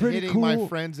seemed stop pretty hitting cool. my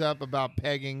friends up about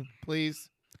pegging, please?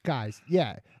 Guys,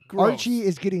 yeah. Gross. Archie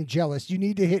is getting jealous. You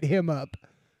need to hit him up.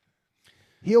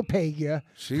 He'll pay you.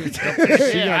 She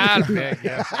I'll peg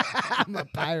ya. I'm a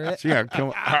pirate. She gotta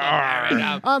come.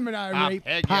 I'm an irate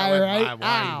pirate.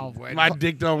 Ow. My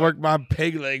dick don't work. My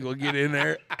peg leg will get in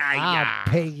there. I'll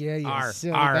pay you, you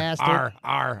silly bastard.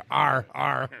 R.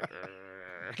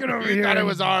 Get over You here. thought it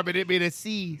was R, but it made a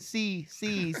C.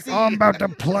 I'm about to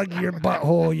plug your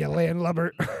butthole, you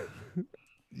landlubber.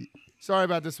 Sorry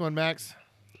about this one, Max.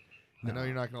 I know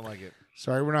you're not going to like it.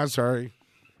 Sorry, we're not sorry.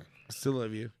 I still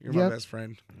love you. You're my Yep. best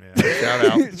friend. Yeah. Shout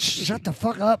out. Shut the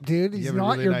fuck up, dude. He's You have a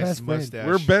not really your nice best friend. mustache.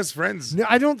 We're best friends. No,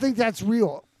 I don't think that's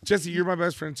real. Jesse, you're my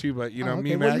best friend too, but you know, okay,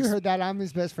 me and well, Max. you heard that. I'm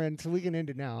his best friend, so we can end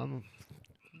it now.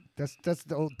 That's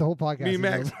the whole podcast. Me and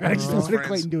is Max. over. I just don't best want friends.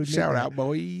 Clayton to admit Shout that. out,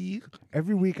 boy.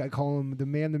 Every week I call him the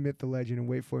man, the myth, the legend, and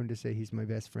wait for him to say he's my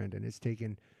best friend. And it's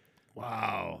taken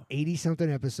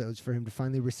 80-something episodes for him to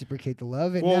finally reciprocate the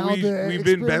love. And Well, now the we've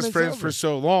been best experiment's friends over. for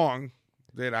so long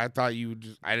that I thought you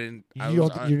just. I didn't. You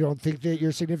don't think that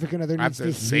your significant other I have needs to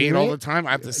to say hear it all the time.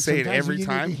 I have to say it Sometimes every you need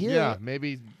to time. hear Yeah, it.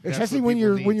 maybe. that's Especially what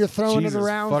when people you're need. throwing Jesus it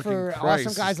around fucking for Christ,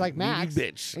 awesome guys like needy Max,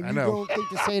 bitch. and I you know. don't think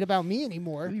to say it about me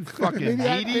anymore. You fucking maybe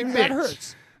that, needy maybe that bitch.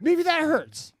 hurts. Maybe that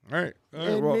hurts. All right.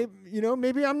 And Well,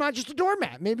 maybe I'm not just a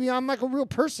doormat. Maybe I'm like a real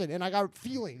person and I got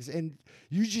feelings. And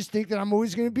you just think that I'm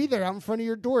always going to be there out in front of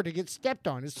your door to get stepped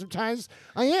on. And sometimes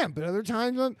I am, but other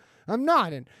times I'm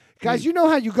not. And guys, you know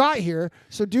how you got here,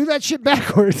 so do that shit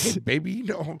backwards. baby, you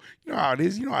know how it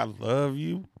is. You know I love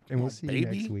you. And we'll see you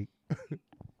baby. next week.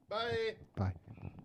 Bye. Bye.